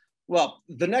 Well,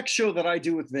 the next show that I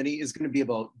do with Vinny is going to be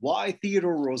about why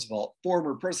Theodore Roosevelt,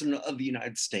 former president of the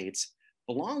United States,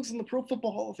 belongs in the Pro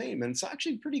Football Hall of Fame. And it's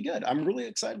actually pretty good. I'm really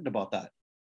excited about that.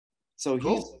 So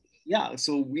cool.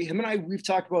 Him and I, we've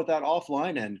talked about that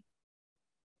offline, and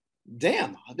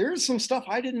damn, there's some stuff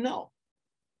I didn't know.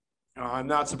 I'm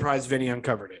not surprised Vinny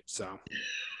uncovered it. So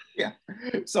yeah,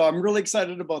 so I'm really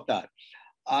excited about that.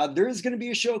 There's going to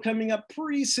be a show coming up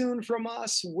pretty soon from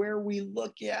us where we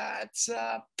look at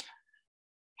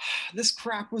this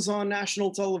crap was on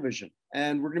national television,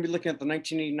 and we're going to be looking at the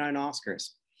 1989 Oscars.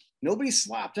 Nobody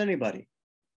slapped anybody,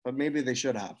 but maybe they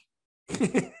should have.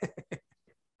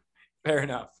 Fair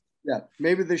enough. Yeah,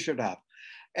 maybe they should have.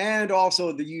 And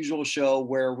also the usual show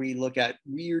where we look at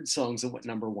weird songs that went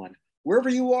number 1. Wherever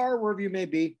you are, wherever you may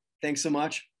be, thanks so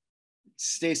much.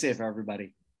 Stay safe,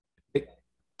 everybody.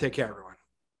 Take care, everyone.